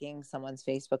liking someone's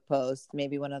Facebook post,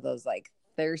 maybe one of those like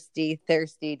thirsty,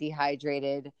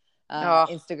 dehydrated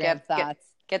Instagram thoughts.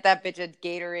 Get that bitch a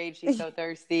Gatorade. She's so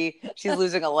thirsty. She's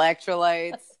losing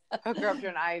electrolytes. Hook her up to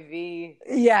an IV.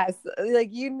 Yes.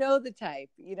 Like, the type,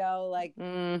 like,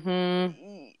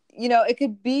 it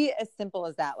could be as simple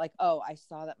as that. Like, oh, I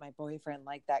saw that my boyfriend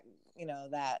liked that,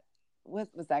 what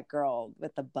was that girl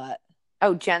with the butt?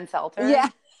 Oh, Jen Selter? Yeah.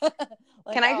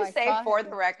 Like, can I just say, for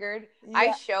the record,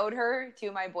 I showed her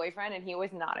to my boyfriend and he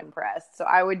was not impressed. So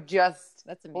I would just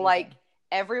like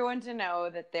everyone to know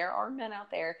that there are men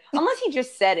out there, unless he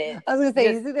just said it. I was going to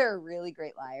say, he's either a really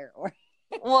great liar or...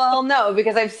 Well, no,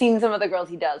 because I've seen some of the girls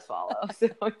he does follow. So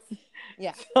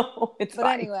it's but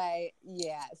fine. Anyway,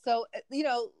 yeah. So,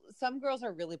 some girls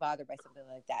are really bothered by something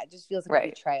like that. It just feels like a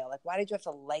betrayal. Like, why did you have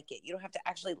to like it? You don't have to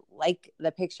actually like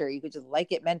the picture. You could just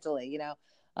like it mentally,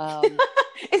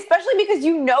 Especially because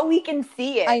we can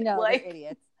see it. I know, like, they're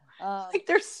idiots. Like,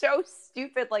 they're so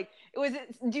stupid. Like,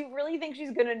 do you really think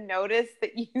she's gonna notice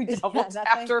that you double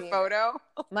tapped her photo?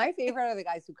 My favorite are the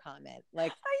guys who comment.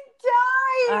 Like,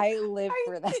 I die. I live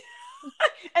for that.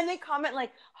 And they comment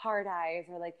like hard eyes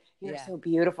or like, you're so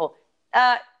beautiful.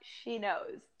 She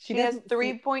knows. She has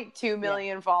 3.2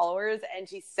 million followers and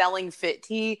she's selling Fit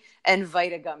Tea and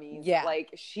Vita gummies. Yeah. Like,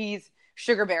 she's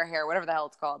Sugar Bear hair, whatever the hell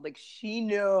it's called. Like, she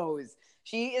knows.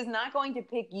 She is not going to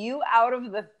pick you out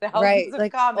of the thousands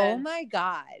of comments. Oh my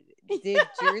God. Did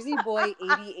Jersey Boy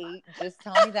 88 just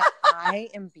tell me that I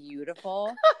am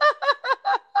beautiful?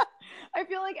 I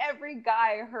feel like every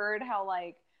guy heard how,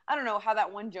 like, I don't know, how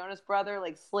that one Jonas brother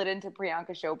like slid into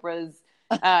Priyanka Chopra's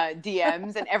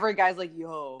DMs, and every guy's like,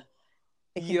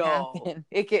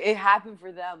 it happened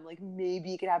for them. Like,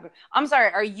 maybe it could happen. I'm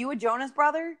sorry, are you a Jonas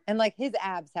brother? And like, his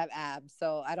abs have abs,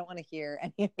 so I don't want to hear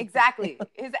any of Exactly.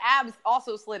 His abs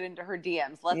also slid into her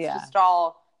DMs. Let's just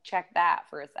all check that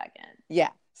for a second. Yeah.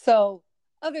 So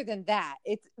other than that,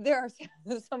 there's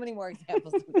so many more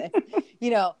examples of this.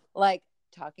 Like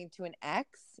talking to an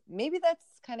ex, maybe that's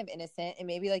kind of innocent, and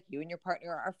maybe like you and your partner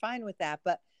are fine with that.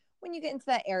 But when you get into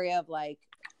that area of like,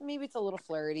 maybe it's a little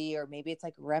flirty, or maybe it's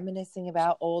like reminiscing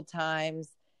about old times,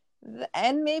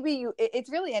 and maybe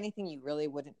it's really anything you really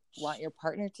wouldn't want your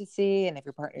partner to see. And if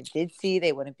your partner did see,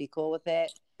 they wouldn't be cool with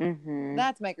it. Mm-hmm.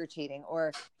 That's micro cheating.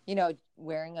 Or, you know,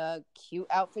 wearing a cute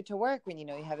outfit to work when, you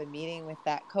know, you have a meeting with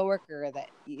that coworker that,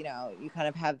 you know, you kind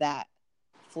of have that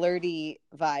flirty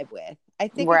vibe with. I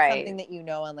think it's something that, you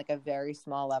know, on like a very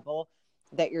small level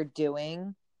that you're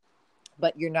doing,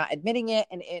 but you're not admitting it.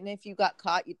 And if you got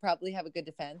caught, you'd probably have a good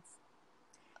defense.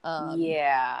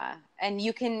 Yeah. And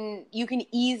you can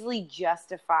easily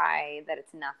justify that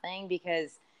it's nothing,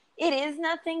 because it is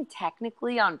nothing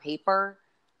technically on paper,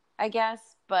 I guess,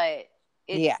 but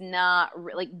it's not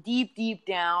like deep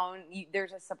down.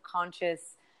 There's a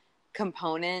subconscious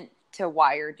component to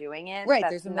why you're doing it. Right.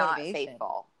 That's there's a not motivation.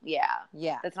 Faithful. Yeah.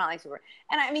 Yeah. That's not like super.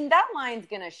 And I mean, that line's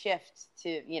going to shift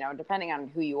to, you know, depending on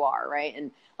who you are. Right.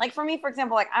 And like for me, for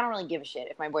example, like I don't really give a shit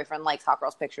if my boyfriend likes hot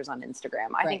girls pictures on Instagram.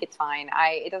 I think it's fine.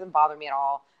 It doesn't bother me at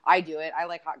all. I do it. I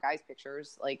like hot guys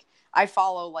pictures. Like I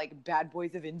follow like bad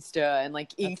boys of Insta and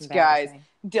like inked guys.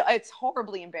 It's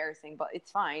horribly embarrassing, but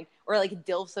it's fine. Or like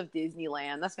DILFs of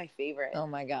Disneyland. That's my favorite. Oh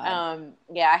my God.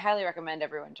 Yeah, I highly recommend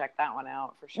everyone check that one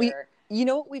out for sure. You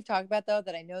know what we've talked about though,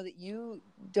 that I know that you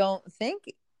don't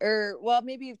think, or well,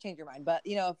 maybe you've changed your mind, but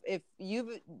you know, if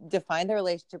you've defined a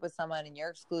relationship with someone and you're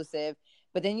exclusive,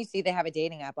 but then you see they have a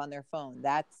dating app on their phone,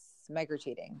 that's micro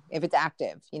cheating. If it's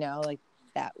active, you know, like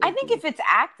that. I think if it's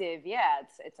active, yeah,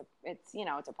 it's you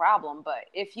know, it's a problem. But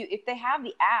if they have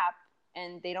the app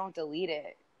and they don't delete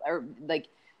it, or like,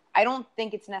 I don't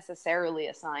think it's necessarily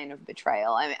a sign of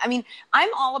betrayal. I mean,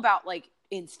 I'm all about like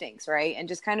instincts, right? And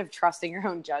just kind of trusting your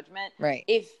own judgment. Right.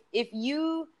 If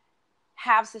you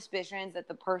have suspicions that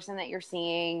the person that you're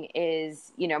seeing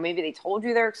is, you know, maybe they told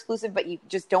you they're exclusive, but you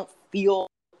just don't feel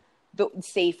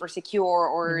safe or secure,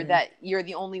 or that you're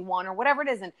the only one, or whatever it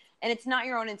is, and it's not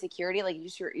your own insecurity, like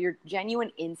just your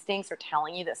genuine instincts are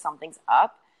telling you that something's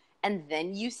up, and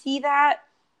then you see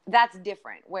that's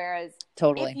different. Whereas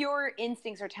if your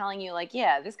instincts are telling you like,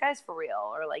 yeah, this guy's for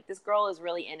real, or like this girl is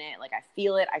really in it, like I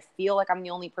feel like I'm the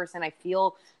only person, I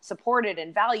feel supported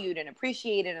and valued and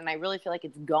appreciated, and I really feel like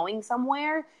it's going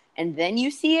somewhere, and then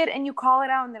you see it and you call it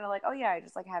out, and they're like, oh yeah, I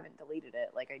just like haven't deleted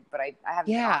it, like I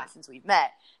haven't been honest since we've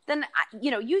met, then you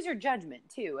know, use your judgment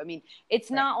too. I mean, it's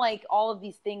not like all of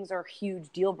these things are huge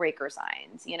deal breaker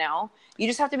signs, you know, you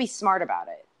just have to be smart about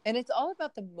it. And it's all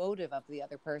about the motive of the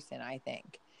other person, I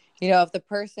think. You know, if the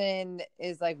person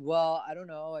is like, well, I don't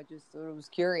know, I just was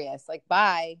curious, like,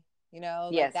 bye, you know,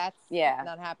 like that's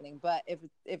not happening. But if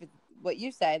it's what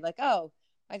you said, like, oh,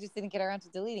 I just didn't get around to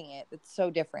deleting it, it's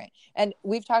so different. And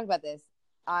we've talked about this.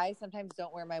 I sometimes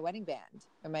don't wear my wedding band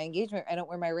or my engagement. I don't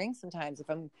wear my ring sometimes if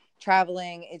I'm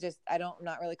traveling. I'm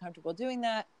not really comfortable doing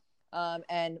that.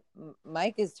 And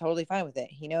Mike is totally fine with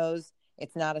it. He knows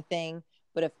it's not a thing.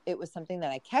 But if it was something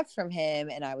that I kept from him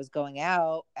and I was going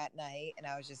out at night and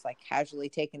I was just like casually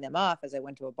taking them off as I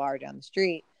went to a bar down the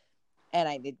street and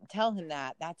I didn't tell him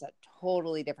that, that's a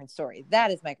totally different story.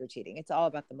 That is micro cheating. It's all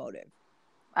about the motive.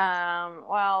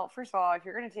 Well, first of all, if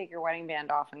you're going to take your wedding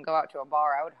band off and go out to a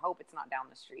bar, I would hope it's not down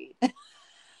the street.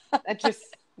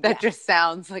 That just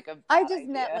sounds like a bad idea.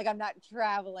 Meant like I'm not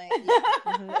traveling,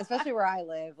 especially where I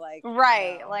live, like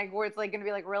right, you know. Like where it's like going to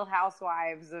be like Real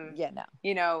Housewives of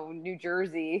you know, New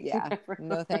Jersey. Yeah,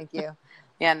 no, thank you.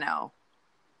 Yeah, no,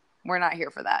 we're not here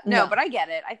for that. No, but I get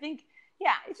it. I think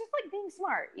it's just like being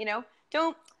smart. You know,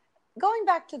 going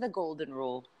back to the golden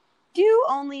rule. Do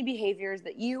only behaviors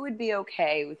that you would be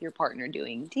okay with your partner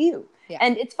doing to you. Yeah.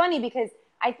 And it's funny because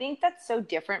I think that's so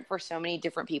different for so many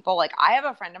different people. Like I have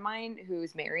a friend of mine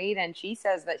who's married and she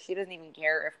says that she doesn't even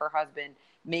care if her husband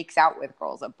makes out with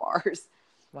girls at bars.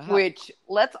 Wow. Which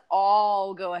let's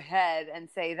all go ahead and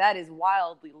say that is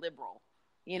wildly liberal,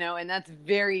 you know, and that's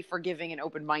very forgiving and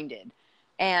open-minded.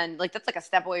 And like, that's like a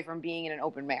step away from being in an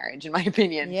open marriage, in my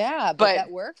opinion. Yeah. But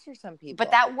that works for some people.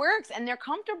 But that works and they're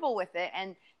comfortable with it.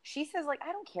 And she says like,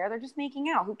 I don't care. They're just making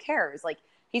out. Who cares? Like,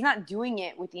 he's not doing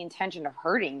it with the intention of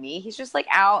hurting me. He's just like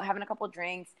out having a couple of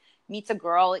drinks, meets a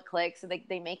girl, it clicks, so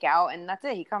they make out, and that's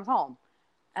it. He comes home.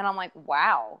 And I'm like,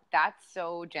 wow, that's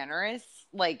so generous.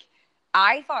 Like,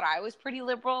 I thought I was pretty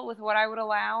liberal with what I would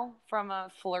allow from a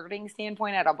flirting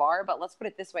standpoint at a bar, but let's put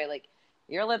it this way, like,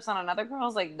 your lips on another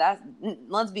girl's like that.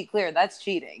 Let's be clear, that's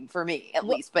cheating for me at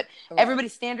least. But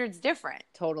everybody's standard's different.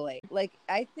 Totally. Like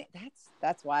I think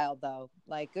that's wild though.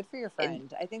 Like good for your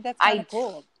friend. I think that's kind of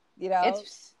cool. You know,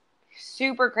 it's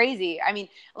super crazy. I mean,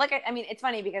 it's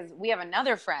funny because we have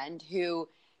another friend who,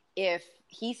 if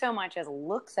he so much as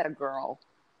looks at a girl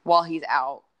while he's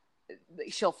out,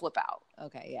 she'll flip out.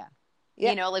 Okay. Yeah.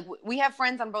 You know, like we have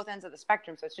friends on both ends of the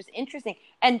spectrum. So it's just interesting.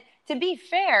 And to be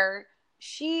fair,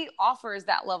 she offers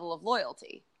that level of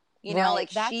loyalty, you know, like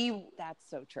that's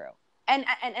so true. And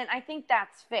I think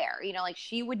that's fair. You know, like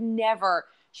she would never,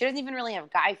 she doesn't even really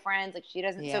have guy friends. Like she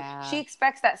doesn't, so she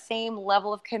expects that same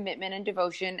level of commitment and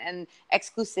devotion and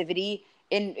exclusivity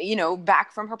in, you know,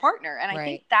 back from her partner. And I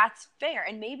think that's fair.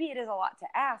 And maybe it is a lot to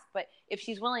ask, but if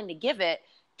she's willing to give it,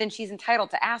 then she's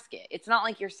entitled to ask it. It's not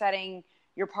like you're setting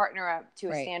your partner up to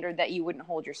a standard that you wouldn't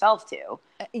hold yourself to.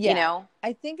 You know,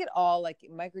 I think it all, like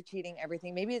micro cheating,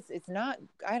 everything, maybe it's not,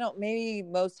 maybe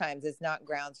most times it's not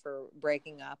grounds for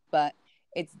breaking up, but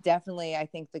it's definitely, I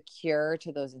think, the cure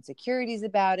to those insecurities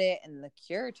about it, and the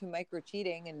cure to micro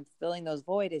cheating and filling those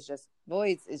voids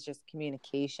is just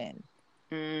communication.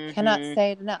 Cannot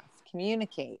say it enough.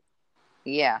 Communicate.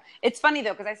 Yeah. It's funny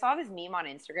though, because I saw this meme on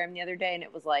Instagram the other day, and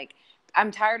it was like, I'm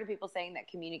tired of people saying that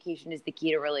communication is the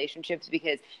key to relationships,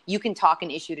 because you can talk an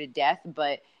issue to death,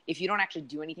 but if you don't actually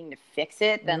do anything to fix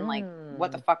it, then like,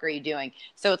 what the fuck are you doing?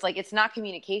 So it's like, it's not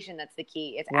communication that's the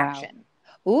key. It's action.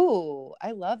 Ooh,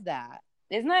 I love that.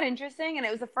 Isn't that interesting? And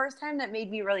it was the first time that made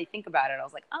me really think about it. I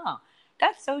was like, oh,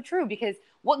 that's so true, because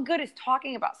what good is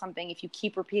talking about something if you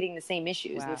keep repeating the same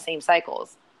issues and the same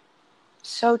cycles?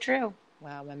 So true.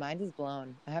 Wow, my mind is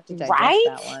blown. I have to digest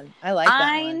that one. I like that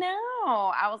one. I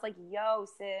know. I was like, yo,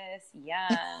 sis,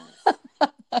 yes.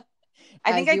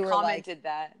 I think I commented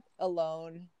that.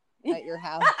 Alone at your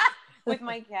house. With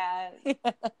my cat.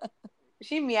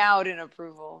 She meowed in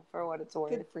approval, for what it's worth.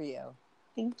 Good for you.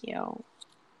 Thank you.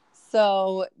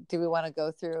 So, do we want to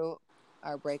go through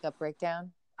our breakup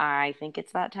breakdown? I think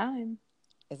it's that time.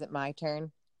 Is it my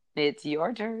turn? It's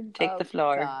your turn. Take the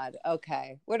floor. God.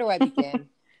 Okay. Where do I begin?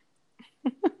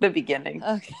 The beginning.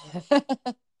 Okay.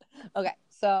 Okay.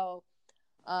 So,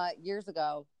 years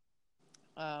ago,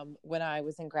 when I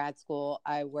was in grad school,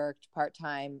 I worked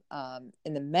part-time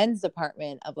in the men's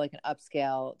department of like an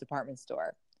upscale department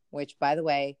store, which, by the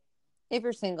way, if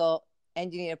you're single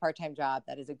and you need a part-time job,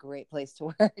 that is a great place to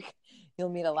work. You'll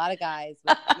meet a lot of guys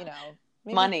with, you know,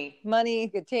 money,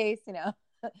 good taste, you know.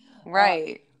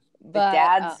 Right. But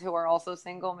dads who are also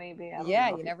single, maybe.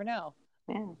 You never know.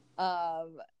 Yeah.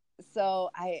 So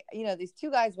these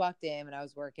two guys walked in when I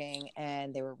was working,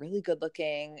 and they were really good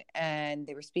looking, and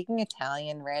they were speaking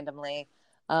Italian randomly.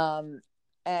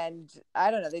 And I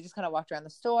don't know, they just kind of walked around the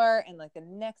store, and like the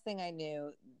next thing I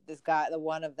knew, this guy, the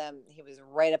one of them, he was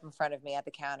right up in front of me at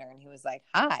the counter, and he was like,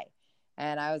 hi.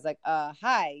 And I was like,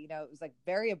 hi. You know, it was like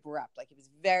very abrupt. Like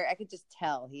I could just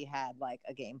tell he had like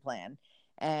a game plan.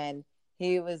 And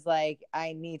he was like,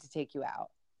 I need to take you out.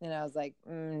 And I was like,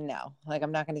 no, like,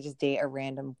 I'm not going to just date a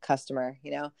random customer, you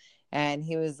know? And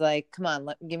he was like, come on,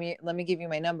 let me give you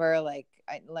my number. Like,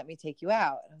 let me take you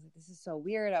out. And I was like, this is so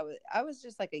weird. I was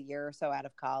just like a year or so out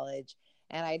of college,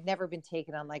 and I'd never been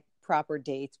taken on like proper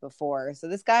dates before. So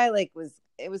this guy it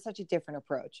was such a different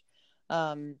approach.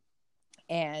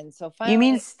 And so finally, you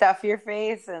mean stuff your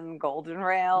face and golden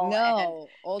rail? No,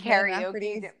 old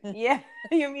karaoke. Yeah,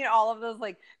 you mean all of those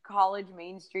like college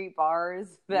Main Street bars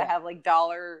that have like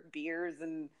dollar beers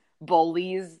and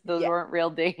bowlies? Those weren't real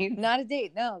dates. Not a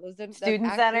date. No, those are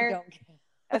student center.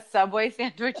 A Subway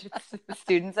sandwich at the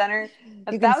student center.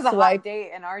 That was a hot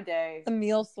date in our day. A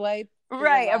meal swipe.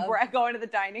 Right, going to the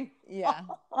dining. Yeah.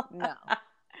 No.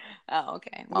 Oh,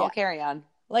 okay. Well, carry on.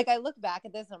 Like, I look back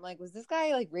at this and I'm like, was this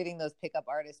guy like reading those pickup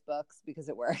artist books because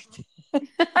it worked?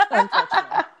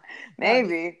 Unfortunately.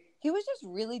 Maybe. He was just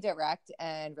really direct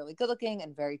and really good looking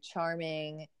and very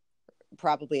charming.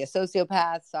 Probably a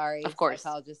sociopath. Sorry. Of course.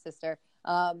 Psychologist sister.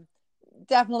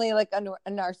 Definitely like a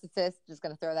narcissist. Just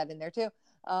going to throw that in there too.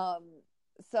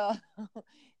 So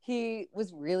he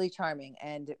was really charming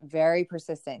and very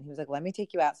persistent. He was like, let me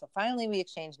take you out. So finally we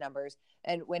exchanged numbers.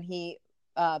 And when he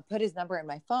put his number in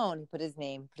my phone, he put his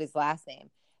name, put his last name.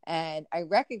 And I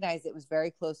recognized it was very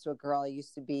close to a girl I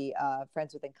used to be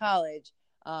friends with in college.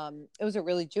 It was a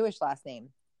really Jewish last name,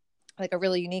 like a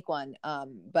really unique one.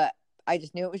 But I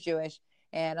just knew it was Jewish.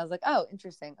 And I was like, oh,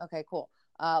 interesting. Okay, cool.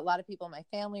 A lot of people in my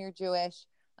family are Jewish.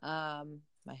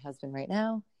 My husband right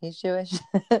now, he's Jewish.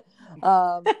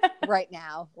 Right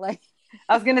now. Like,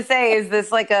 I was going to say, is this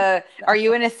like are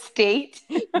you in a state?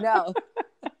 No.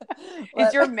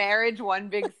 Is your marriage one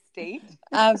big state?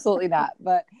 Absolutely not.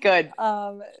 But good.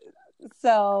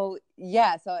 So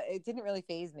it didn't really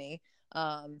faze me.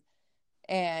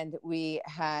 And we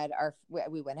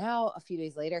went out a few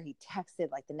days later. He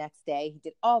texted like the next day. He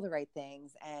did all the right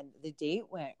things, and the date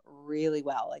went really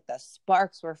well. Like the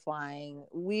sparks were flying.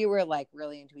 We were like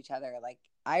really into each other. Like,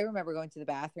 I remember going to the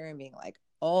bathroom and being like,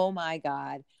 oh my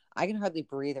God, I can hardly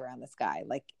breathe around this guy.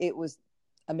 Like, it was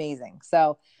amazing.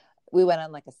 So we went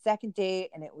on like a second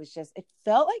date, and it was just, it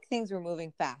felt like things were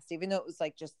moving fast, even though it was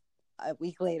like just a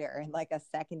week later and like a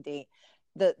second date.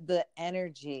 The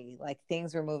energy, like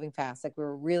things were moving fast, like we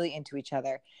were really into each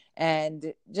other,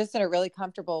 and just in a really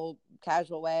comfortable,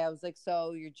 casual way. I was like,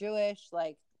 so you're Jewish?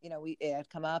 Like, it had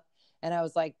come up, and I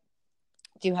was like,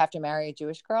 do you have to marry a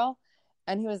Jewish girl?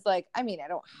 And he was like, I mean, I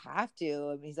don't have to.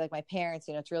 I mean, he's like, my parents,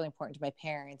 it's really important to my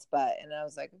parents. And I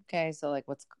was like, okay, so like,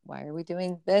 why are we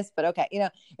doing this? But okay,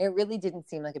 it really didn't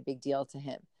seem like a big deal to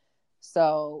him.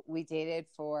 So we dated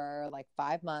for like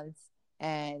 5 months,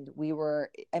 and he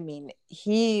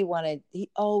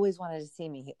always wanted to see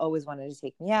me. He always wanted to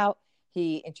take me out.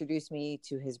 He introduced me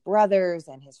to his brothers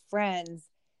and his friends,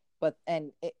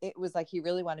 and it was like, he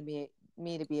really wanted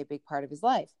me to be a big part of his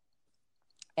life.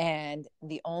 And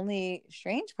the only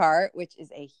strange part, which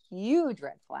is a huge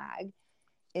red flag,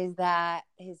 is that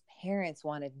his parents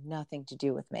wanted nothing to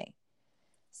do with me.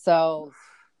 So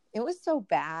it was so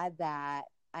bad that,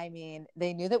 I mean,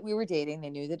 they knew that we were dating. They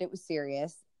knew that it was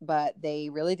serious, but they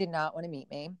really did not want to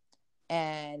meet me.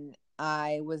 And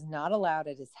I was not allowed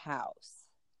at his house,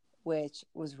 which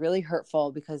was really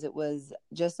hurtful, because it was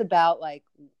just about like,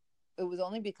 it was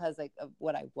only because like of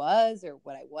what I was or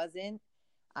what I wasn't.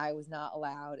 I was not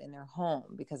allowed in their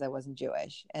home because I wasn't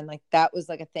Jewish. And like, that was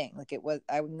like a thing. Like, it was,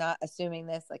 I'm not assuming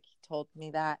this, like he told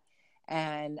me that.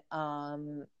 And,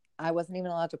 I wasn't even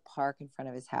allowed to park in front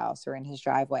of his house or in his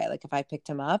driveway. Like, if I picked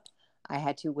him up, I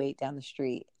had to wait down the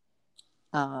street.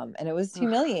 And it was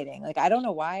humiliating. Like, I don't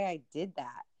know why I did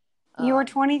that. You were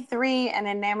 23 and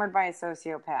enamored by a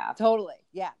sociopath. Totally.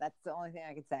 Yeah. That's the only thing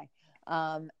I could say.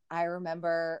 I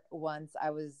remember once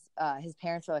I was, his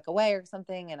parents were like away or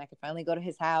something, and I could finally go to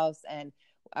his house, and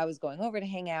I was going over to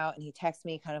hang out, and he texted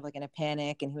me kind of like in a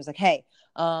panic, and he was like, hey,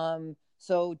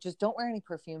 so just don't wear any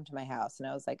perfume to my house. And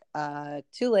I was like,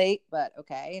 too late, but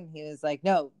okay. And he was like,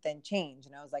 no, then change.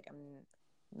 And I was like,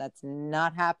 that's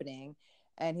not happening.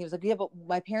 And he was like, yeah, but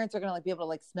my parents are going to like be able to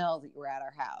like smell that you were at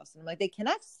our house. And I'm like, they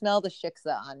cannot smell the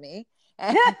shiksa on me.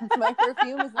 And my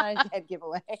perfume is not a dead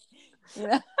giveaway.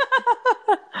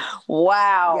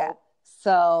 Wow. Yeah.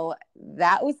 So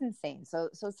that was insane. So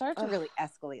it started to really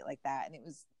escalate like that. And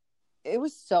it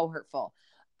was so hurtful.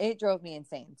 It drove me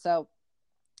insane. So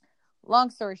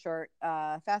long story short,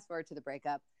 fast forward to the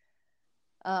breakup.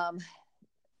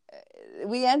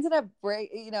 We ended up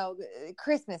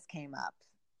Christmas came up.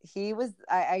 He was,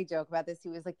 I joke about this, he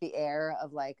was like the heir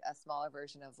of like a smaller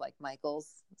version of like Michael's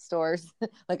stores,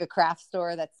 like a craft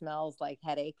store that smells like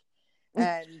headache.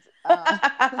 And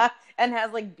and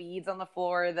has like beads on the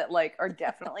floor that like are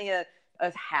definitely a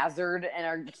hazard and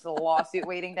are just a lawsuit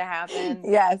waiting to happen.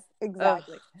 Yes,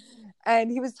 exactly.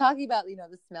 And he was talking about,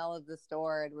 the smell of the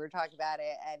store, and we were talking about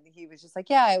it, and he was just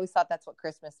like, yeah, I always thought that's what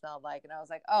Christmas smelled like. And I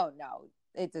was like, oh no,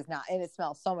 it does not. And it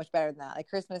smells so much better than that. Like,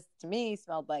 Christmas to me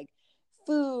smelled like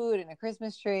food and a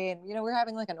Christmas tree, and we're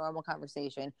having like a normal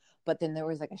conversation, but then there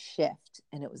was like a shift,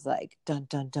 and it was like dun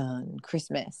dun dun,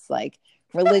 Christmas, like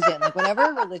religion. Like,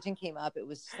 whenever religion came up, it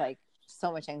was just like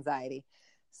so much anxiety.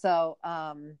 So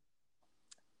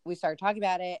we started talking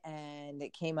about it, and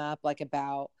it came up like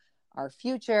about our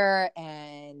future,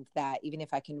 and that even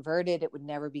if I converted, it would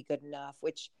never be good enough,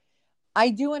 which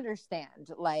I do understand.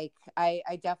 Like, I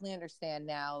definitely understand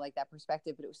now, like, that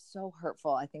perspective, but it was so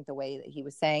hurtful, I think, the way that he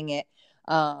was saying it.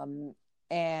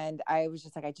 And I was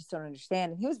just like, I just don't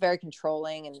understand. And he was very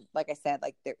controlling. And like I said,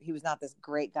 like, he was not this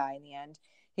great guy in the end.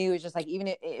 He was just like, even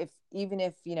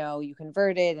if you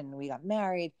converted and we got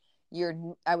married,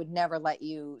 I would never let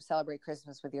you celebrate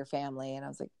Christmas with your family. And I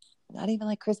was like, not even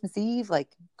like Christmas Eve, like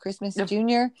Christmas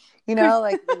Junior,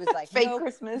 like, it was like fake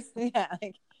Christmas. Yeah.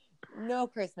 Like, no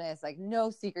Christmas, like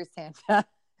no Secret Santa.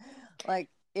 Like,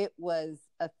 it was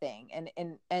a thing.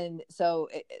 And so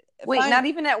wait, not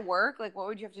even at work? Like, what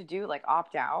would you have to do? Like,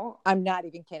 opt out? I'm not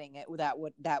even kidding. That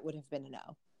would have been a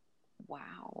no.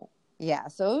 Wow. Yeah.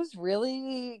 So it was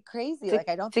really crazy. Like,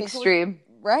 I don't think extreme.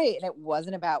 Right. And it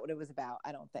wasn't about what it was about,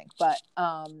 I don't think. But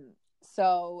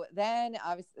so then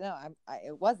obviously, no,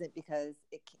 it wasn't, because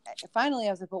finally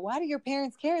I was like, but why do your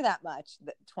parents care that much?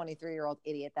 The 23-year-old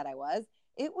idiot that I was.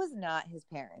 It was not his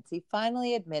parents. He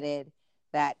finally admitted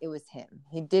that it was him.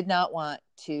 He did not want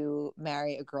to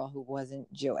marry a girl who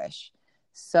wasn't Jewish.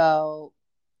 So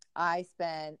I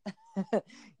spent,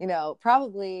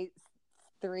 probably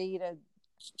 3 to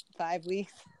 5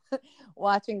 weeks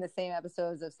watching the same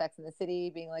episodes of Sex and the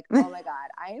City, being like, oh my God,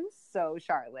 I am so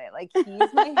Charlotte. Like,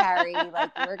 he's my Harry.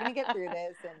 Like, we're going to get through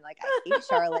this. And like, I hate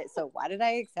Charlotte. So why did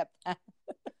I accept that?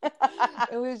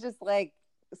 It was just like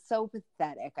so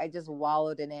pathetic. I just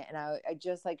wallowed in it. And I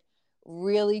just like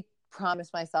really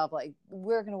promised myself, like,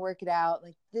 we're going to work it out.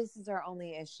 Like, this is our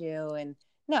only issue. And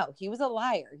no, he was a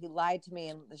liar. He lied to me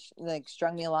and like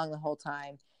strung me along the whole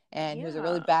time. And he was a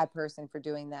really bad person for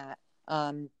doing that.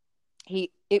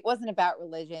 It wasn't about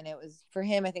religion. It was, for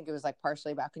him, I think it was like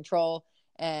partially about control.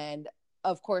 And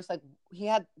of course, like, he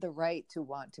had the right to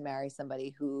want to marry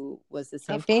somebody who was the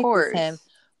same faith as him,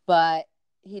 but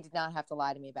he did not have to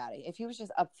lie to me about it. If he was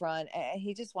just upfront,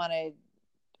 he just wanted,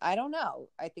 I don't know.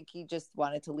 I think he just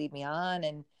wanted to lead me on.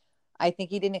 And I think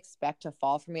he didn't expect to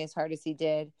fall for me as hard as he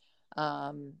did.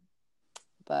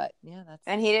 But yeah,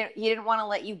 and he didn't want to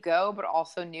let you go, but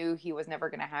also knew he was never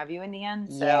going to have you in the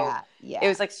end. So it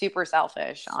was like super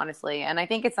selfish, honestly. And I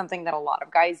think it's something that a lot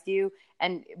of guys do.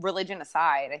 And religion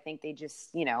aside, I think they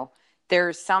just, you know,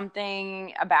 there's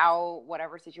something about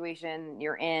whatever situation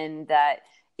you're in that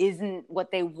isn't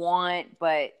what they want,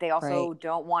 but they also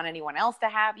don't want anyone else to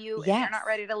have you. And they're not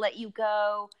ready to let you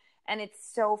go. And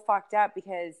it's so fucked up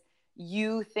because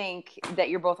you think that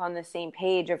you're both on the same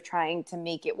page of trying to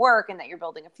make it work and that you're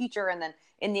building a future. And then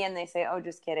in the end, they say, oh,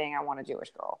 just kidding. I want a Jewish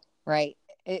girl. Right.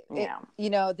 You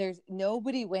know, there's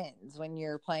nobody wins when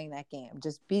you're playing that game.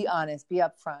 Just be honest, be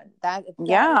upfront. If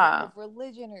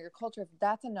religion or your culture, if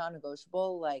that's a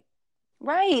non-negotiable, like,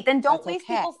 right. Then don't waste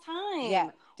people's time. Yeah.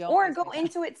 Go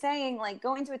into it saying, like,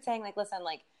 listen,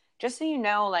 like, just so you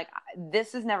know, like,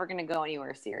 this is never going to go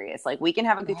anywhere serious. Like, we can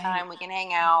have a good time. We can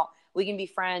hang out. We can be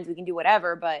friends. We can do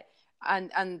whatever. But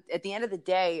at the end of the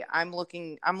day, I'm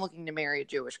looking to marry a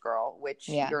Jewish girl, which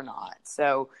you're not.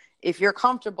 So if you're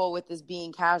comfortable with this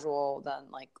being casual,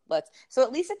 then like, so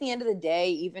at least at the end of the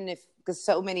day, even if, because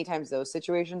so many times those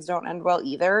situations don't end well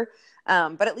either.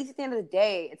 But at least at the end of the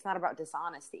day, it's not about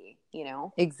dishonesty, you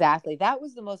know? Exactly. That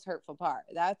was the most hurtful part.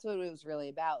 That's what it was really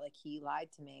about. Like, he lied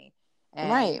to me.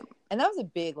 And that was a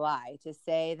big lie, to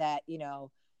say that, you know,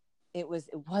 it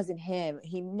wasn't him.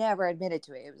 He never admitted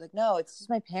to it. It was like, no, it's just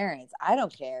my parents. I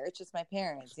don't care. It's just my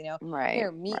parents, you know,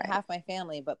 here, meet half my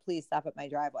family, but please stop at my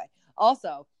driveway.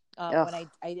 Also, when I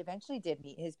eventually did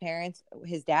meet his parents,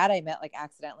 his dad, I met like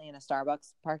accidentally in a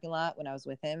Starbucks parking lot when I was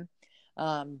with him.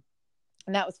 And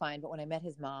that was fine. But when I met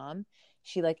his mom,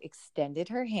 she like extended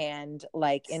her hand,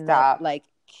 like in the,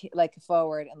 like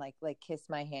forward and like kiss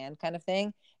my hand kind of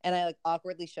thing. And I like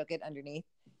awkwardly shook it underneath.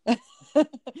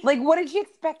 Like, what did she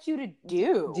expect you to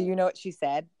do? Do you know what she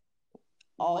said?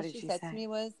 All she said to me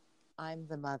was, I'm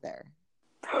the mother.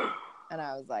 And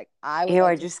I was like,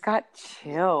 I just got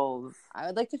chills. I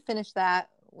would like to finish that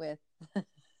with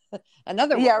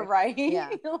another word. Yeah, right? Yeah.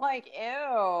 Like,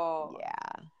 ew.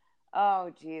 Yeah.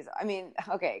 Oh, geez. I mean,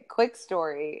 okay, quick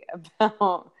story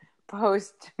about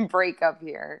post breakup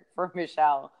here for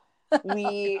Michelle.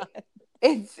 It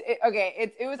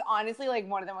was honestly like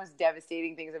one of the most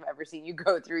devastating things I've ever seen you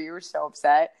go through. You were so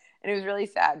upset and it was really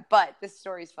sad, but this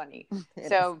story's funny.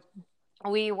 So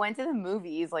we went to the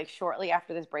movies like shortly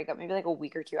after this breakup, maybe like a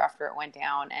week or two after it went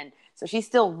down. And so she's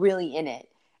still really in it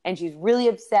and she's really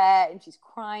upset and she's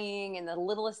crying and the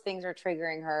littlest things are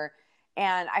triggering her.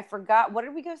 And I forgot, what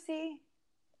did we go see?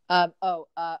 I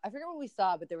forget what we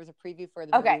saw, but there was a preview for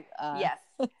the movie. Yes.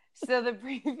 So the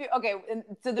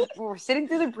preview, we're sitting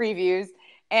through the previews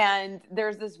and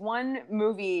there's this one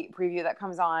movie preview that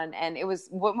comes on and it was,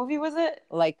 what movie was it?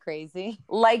 Like Crazy.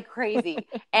 Like Crazy.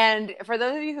 And for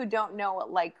those of you who don't know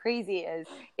what Like Crazy is,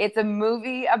 it's a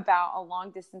movie about a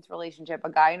long distance relationship, a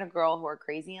guy and a girl who are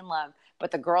crazy in love, but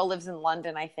the girl lives in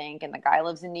London, I think, and the guy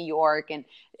lives in New York and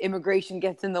immigration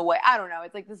gets in the way. I don't know.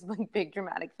 It's like this like big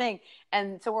dramatic thing.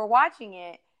 And so we're watching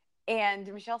it.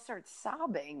 And Michelle starts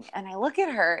sobbing and I look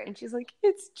at her and she's like,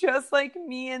 it's just like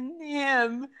me and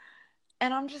him.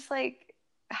 And I'm just like,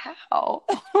 how?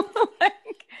 Like,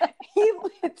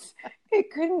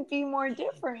 it couldn't be more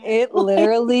different. It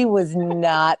literally was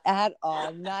not at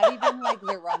all. Not even like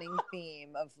the running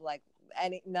theme of like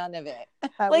none of it.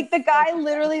 Like the guy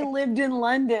literally lived in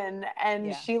London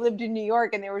and she lived in New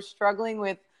York and they were struggling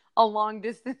with a long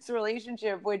distance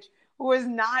relationship, which was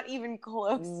not even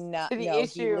close to the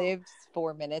issue. He lived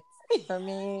 4 minutes from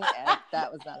me, and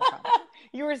that was not a problem.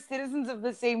 You were citizens of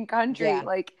the same country. Yeah.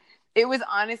 Like, it was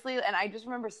honestly, and I just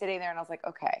remember sitting there and I was like,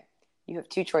 okay, you have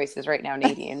two choices right now,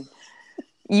 Nadine.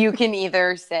 You can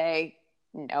either say,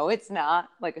 no, it's not,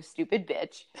 like a stupid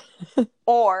bitch,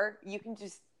 or you can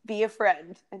just be a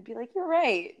friend and be like, you're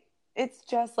right. It's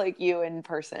just like you in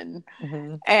person.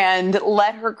 Mm-hmm. And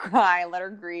let her cry, let her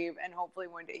grieve, and hopefully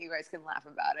one day you guys can laugh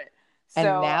about it. And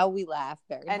now we laugh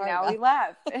very hard. And now we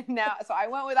laugh. And now, so I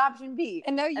went with option B.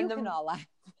 And now you can all laugh.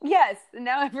 Yes.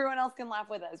 Now everyone else can laugh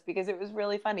with us because it was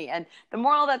really funny. And the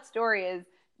moral of that story is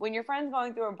when your friend's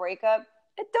going through a breakup,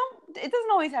 it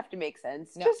doesn't always have to make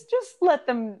sense. No. Just let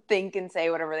them think and say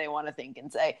whatever they want to think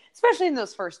and say, especially in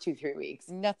those first 2-3 weeks.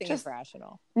 Nothing is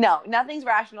rational. No, nothing's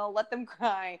rational. Let them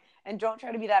cry and don't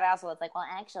try to be that asshole. It's like, well,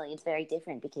 actually, it's very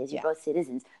different because you're both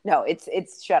citizens. No,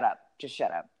 it's shut up. Just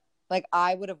shut up. Like,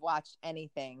 I would have watched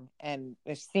anything and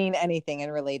seen anything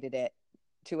and related it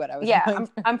to what I was doing.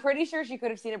 I'm pretty sure she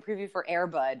could have seen a preview for Air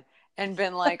Bud and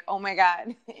been like, oh my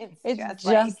God, it's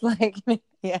just like me.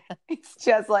 Yeah. It's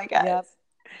just like us. Yep.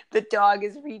 The dog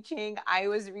is reaching. I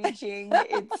was reaching.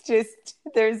 It's just,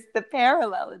 there's the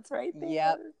parallel. It's right there.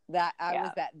 Yep. I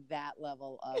was at that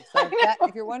level of. So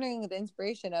if you're wondering the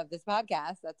inspiration of this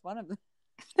podcast, that's one of them.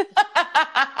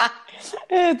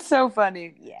 It's so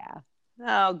funny. Yeah.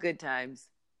 Oh, good times.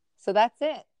 So that's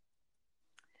it.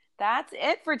 That's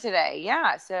it for today.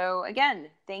 Yeah. So again,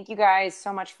 thank you guys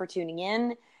so much for tuning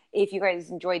in. If you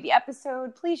guys enjoyed the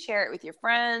episode, please share it with your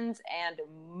friends. And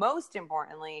most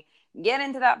importantly, get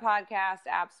into that podcast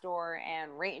app store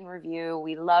and rate and review.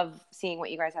 We love seeing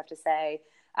what you guys have to say.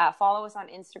 Follow us on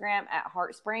Instagram at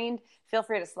Heartsprained. Feel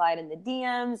free to slide in the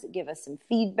DMs, give us some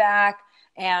feedback.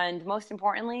 And most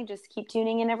importantly, just keep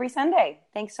tuning in every Sunday.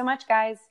 Thanks so much, guys.